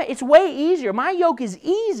 It's way easier. My yoke is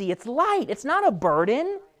easy. It's light. It's not a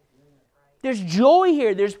burden. There's joy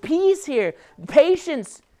here. There's peace here.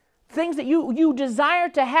 Patience. Things that you desire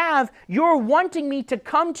to have. You're wanting me to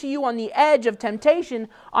come to you on the edge of temptation,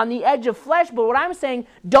 on the edge of flesh. But what I'm saying,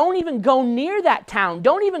 don't even go near that town.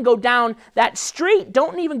 Don't even go down that street.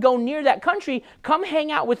 Don't even go near that country. Come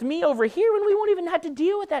hang out with me over here and we won't even have to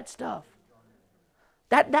deal with that stuff.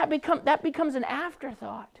 That becomes an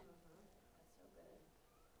afterthought.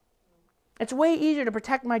 It's way easier to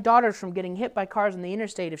protect my daughters from getting hit by cars on the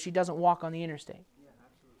interstate if she doesn't walk on the interstate.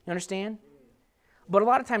 You understand? But a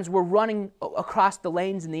lot of times we're running across the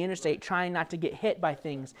lanes in the interstate trying not to get hit by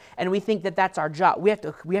things. And we think that that's our job. We have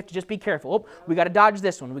to just be careful. Oh, we got to dodge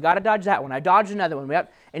this one. We got to dodge that one. I dodged another one.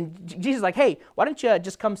 And Jesus is like, hey, why don't you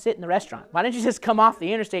just come sit in the restaurant? Why don't you just come off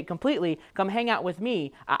the interstate completely? Come hang out with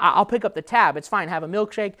me. I'll pick up the tab. It's fine. Have a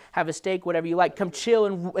milkshake, have a steak, whatever you like. Come chill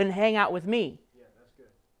and hang out with me. Yeah, that's good.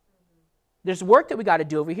 There's work that we got to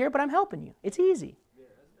do over here, but I'm helping you. It's easy.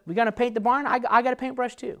 We got to paint the barn. I got a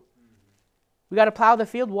paintbrush too. We got to plow the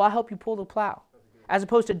field. Well, I'll help you pull the plow. As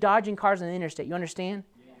opposed to dodging cars on the interstate. You understand?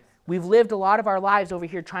 Yes. We've lived a lot of our lives over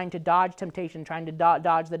here trying to dodge temptation, trying to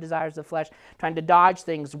dodge the desires of the flesh, trying to dodge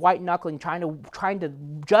things, white knuckling, trying to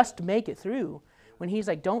just make it through. When he's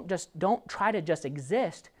like, don't try to just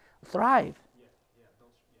exist. Thrive.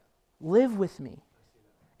 Live with me.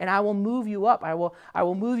 And I will move you up. I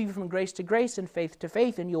will move you from grace to grace and faith to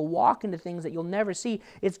faith, and you'll walk into things that you'll never see.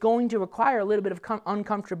 It's going to require a little bit of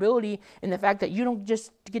uncomfortability in the fact that you don't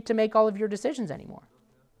just get to make all of your decisions anymore.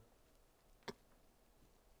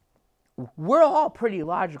 We're all pretty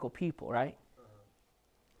logical people, right?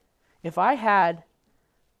 If I had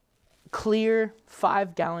clear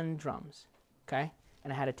 5-gallon drums, okay,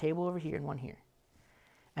 and I had a table over here and one here,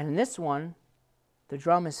 and in this one, the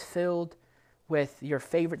drum is filled with your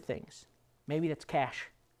favorite things. Maybe that's cash.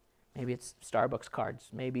 Maybe it's Starbucks cards.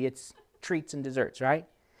 Maybe it's treats and desserts, right?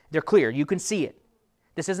 They're clear. You can see it.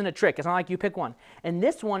 This isn't a trick. It's not like you pick one. And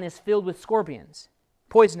this one is filled with scorpions,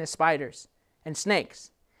 poisonous spiders, and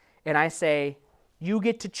snakes. And I say, you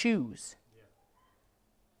get to choose.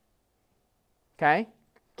 Okay?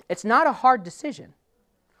 It's not a hard decision.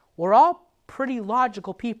 We're all pretty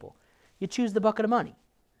logical people. You choose the bucket of money,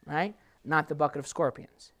 right? Not the bucket of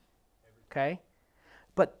scorpions. Okay?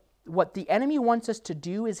 But what the enemy wants us to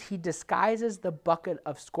do is he disguises the bucket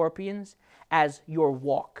of scorpions as your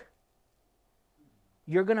walk.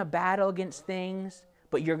 You're going to battle against things,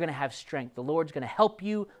 but you're going to have strength. The Lord's going to help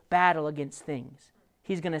you battle against things.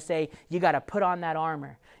 He's going to say, you got to put on that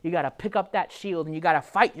armor. You got to pick up that shield, and you got to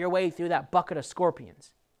fight your way through that bucket of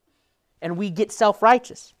scorpions. And we get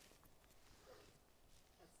self-righteous.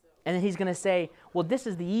 And then he's going to say, well, this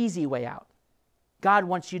is the easy way out. God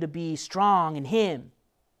wants you to be strong in him,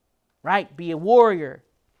 right? Be a warrior.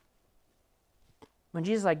 When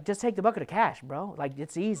Jesus is like, just take the bucket of cash, bro. Like,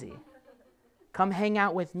 it's easy. Come hang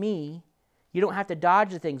out with me. You don't have to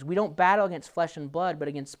dodge the things. We don't battle against flesh and blood, but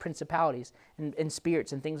against principalities and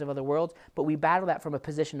spirits and things of other worlds. But we battle that from a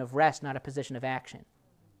position of rest, not a position of action.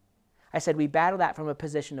 I said we battle that from a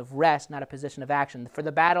position of rest, not a position of action. For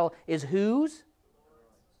the battle is whose?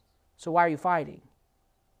 So why are you fighting?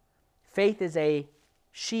 Faith is a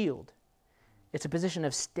shield. It's a position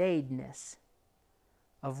of staidness,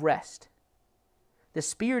 of rest. The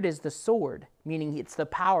Spirit is the sword, meaning it's the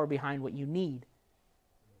power behind what you need.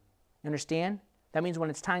 You understand? That means when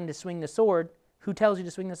it's time to swing the sword, who tells you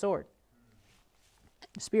to swing the sword?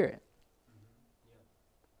 The Spirit.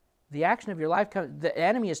 The action of your life, the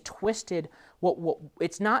enemy has twisted what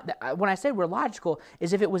it's not. When I say we're logical,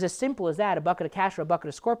 is if it was as simple as that, a bucket of cash or a bucket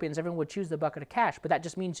of scorpions, everyone would choose the bucket of cash. But that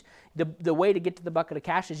just means the way to get to the bucket of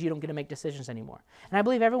cash is you don't get to make decisions anymore. And I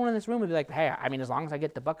believe everyone in this room would be like, hey, I mean, as long as I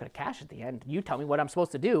get the bucket of cash at the end, you tell me what I'm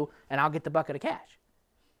supposed to do, and I'll get the bucket of cash.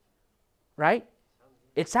 Right?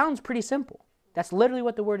 It sounds pretty simple. That's literally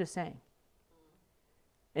what the word is saying.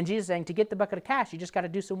 And Jesus is saying, to get the bucket of cash, you just got to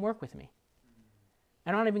do some work with me.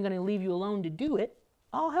 I'm not even going to leave you alone to do it.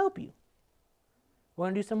 I'll help you. We're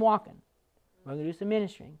going to do some walking. We're going to do some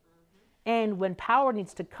ministering. And when power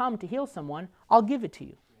needs to come to heal someone, I'll give it to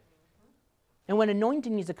you. And when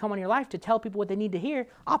anointing needs to come on your life to tell people what they need to hear,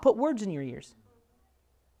 I'll put words in your ears.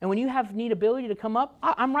 And when you have need ability to come up,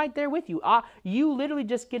 I'm right there with you. You literally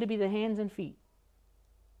just get to be the hands and feet.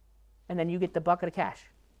 And then you get the bucket of cash.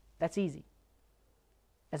 That's easy.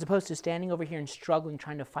 As opposed to standing over here and struggling,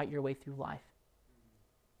 trying to fight your way through life.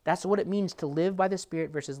 That's what it means to live by the Spirit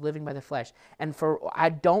versus living by the flesh. And I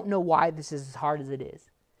don't know why this is as hard as it is,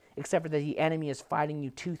 except for that the enemy is fighting you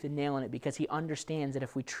tooth and nail in it, because he understands that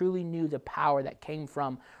if we truly knew the power that came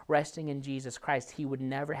from resting in Jesus Christ, he would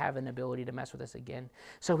never have an ability to mess with us again.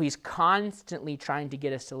 So he's constantly trying to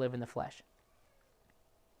get us to live in the flesh.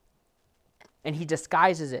 And he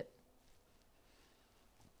disguises it.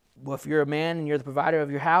 Well, if you're a man and you're the provider of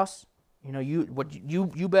your house,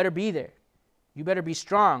 you better be there. You better be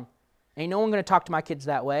strong. Ain't no one going to talk to my kids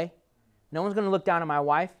that way. No one's going to look down on my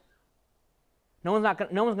wife. No one's going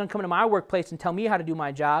to come to my workplace and tell me how to do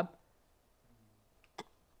my job.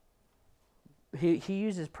 he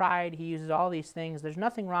uses pride. He uses all these things. There's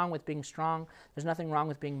nothing wrong with being strong. There's nothing wrong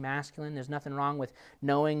with being masculine. There's nothing wrong with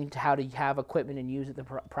knowing how to have equipment and use it the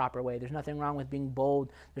proper way. There's nothing wrong with being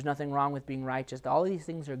bold. There's nothing wrong with being righteous. All of these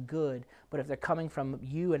things are good, but if they're coming from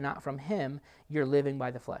you and not from him, you're living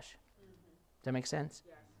by the flesh. Does that make sense?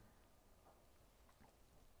 Yes.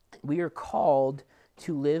 We are called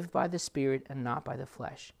to live by the Spirit and not by the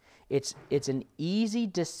flesh. It's an easy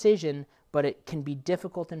decision, but it can be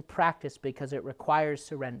difficult in practice because it requires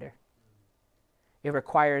surrender. It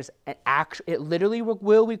requires it literally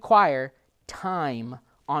will require time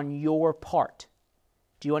on your part.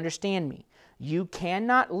 Do you understand me? You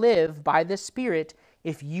cannot live by the Spirit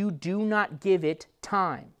if you do not give it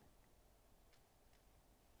time.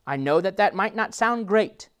 I know that might not sound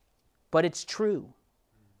great, but it's true.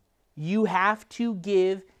 You have to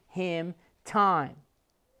give him time.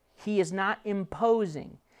 He is not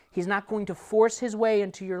imposing. He's not going to force his way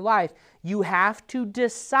into your life. You have to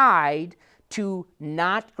decide to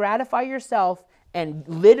not gratify yourself and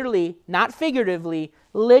literally, not figuratively,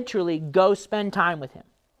 literally go spend time with him.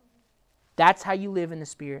 That's how you live in the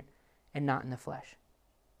Spirit and not in the flesh.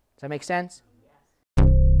 Does that make sense?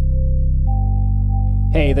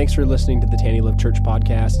 Hey, thanks for listening to the Tanny Love Church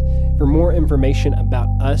podcast. For more information about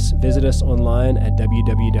us, visit us online at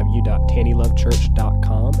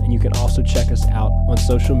www.tannylovechurch.com, and you can also check us out on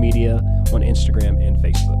social media on Instagram and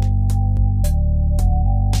Facebook.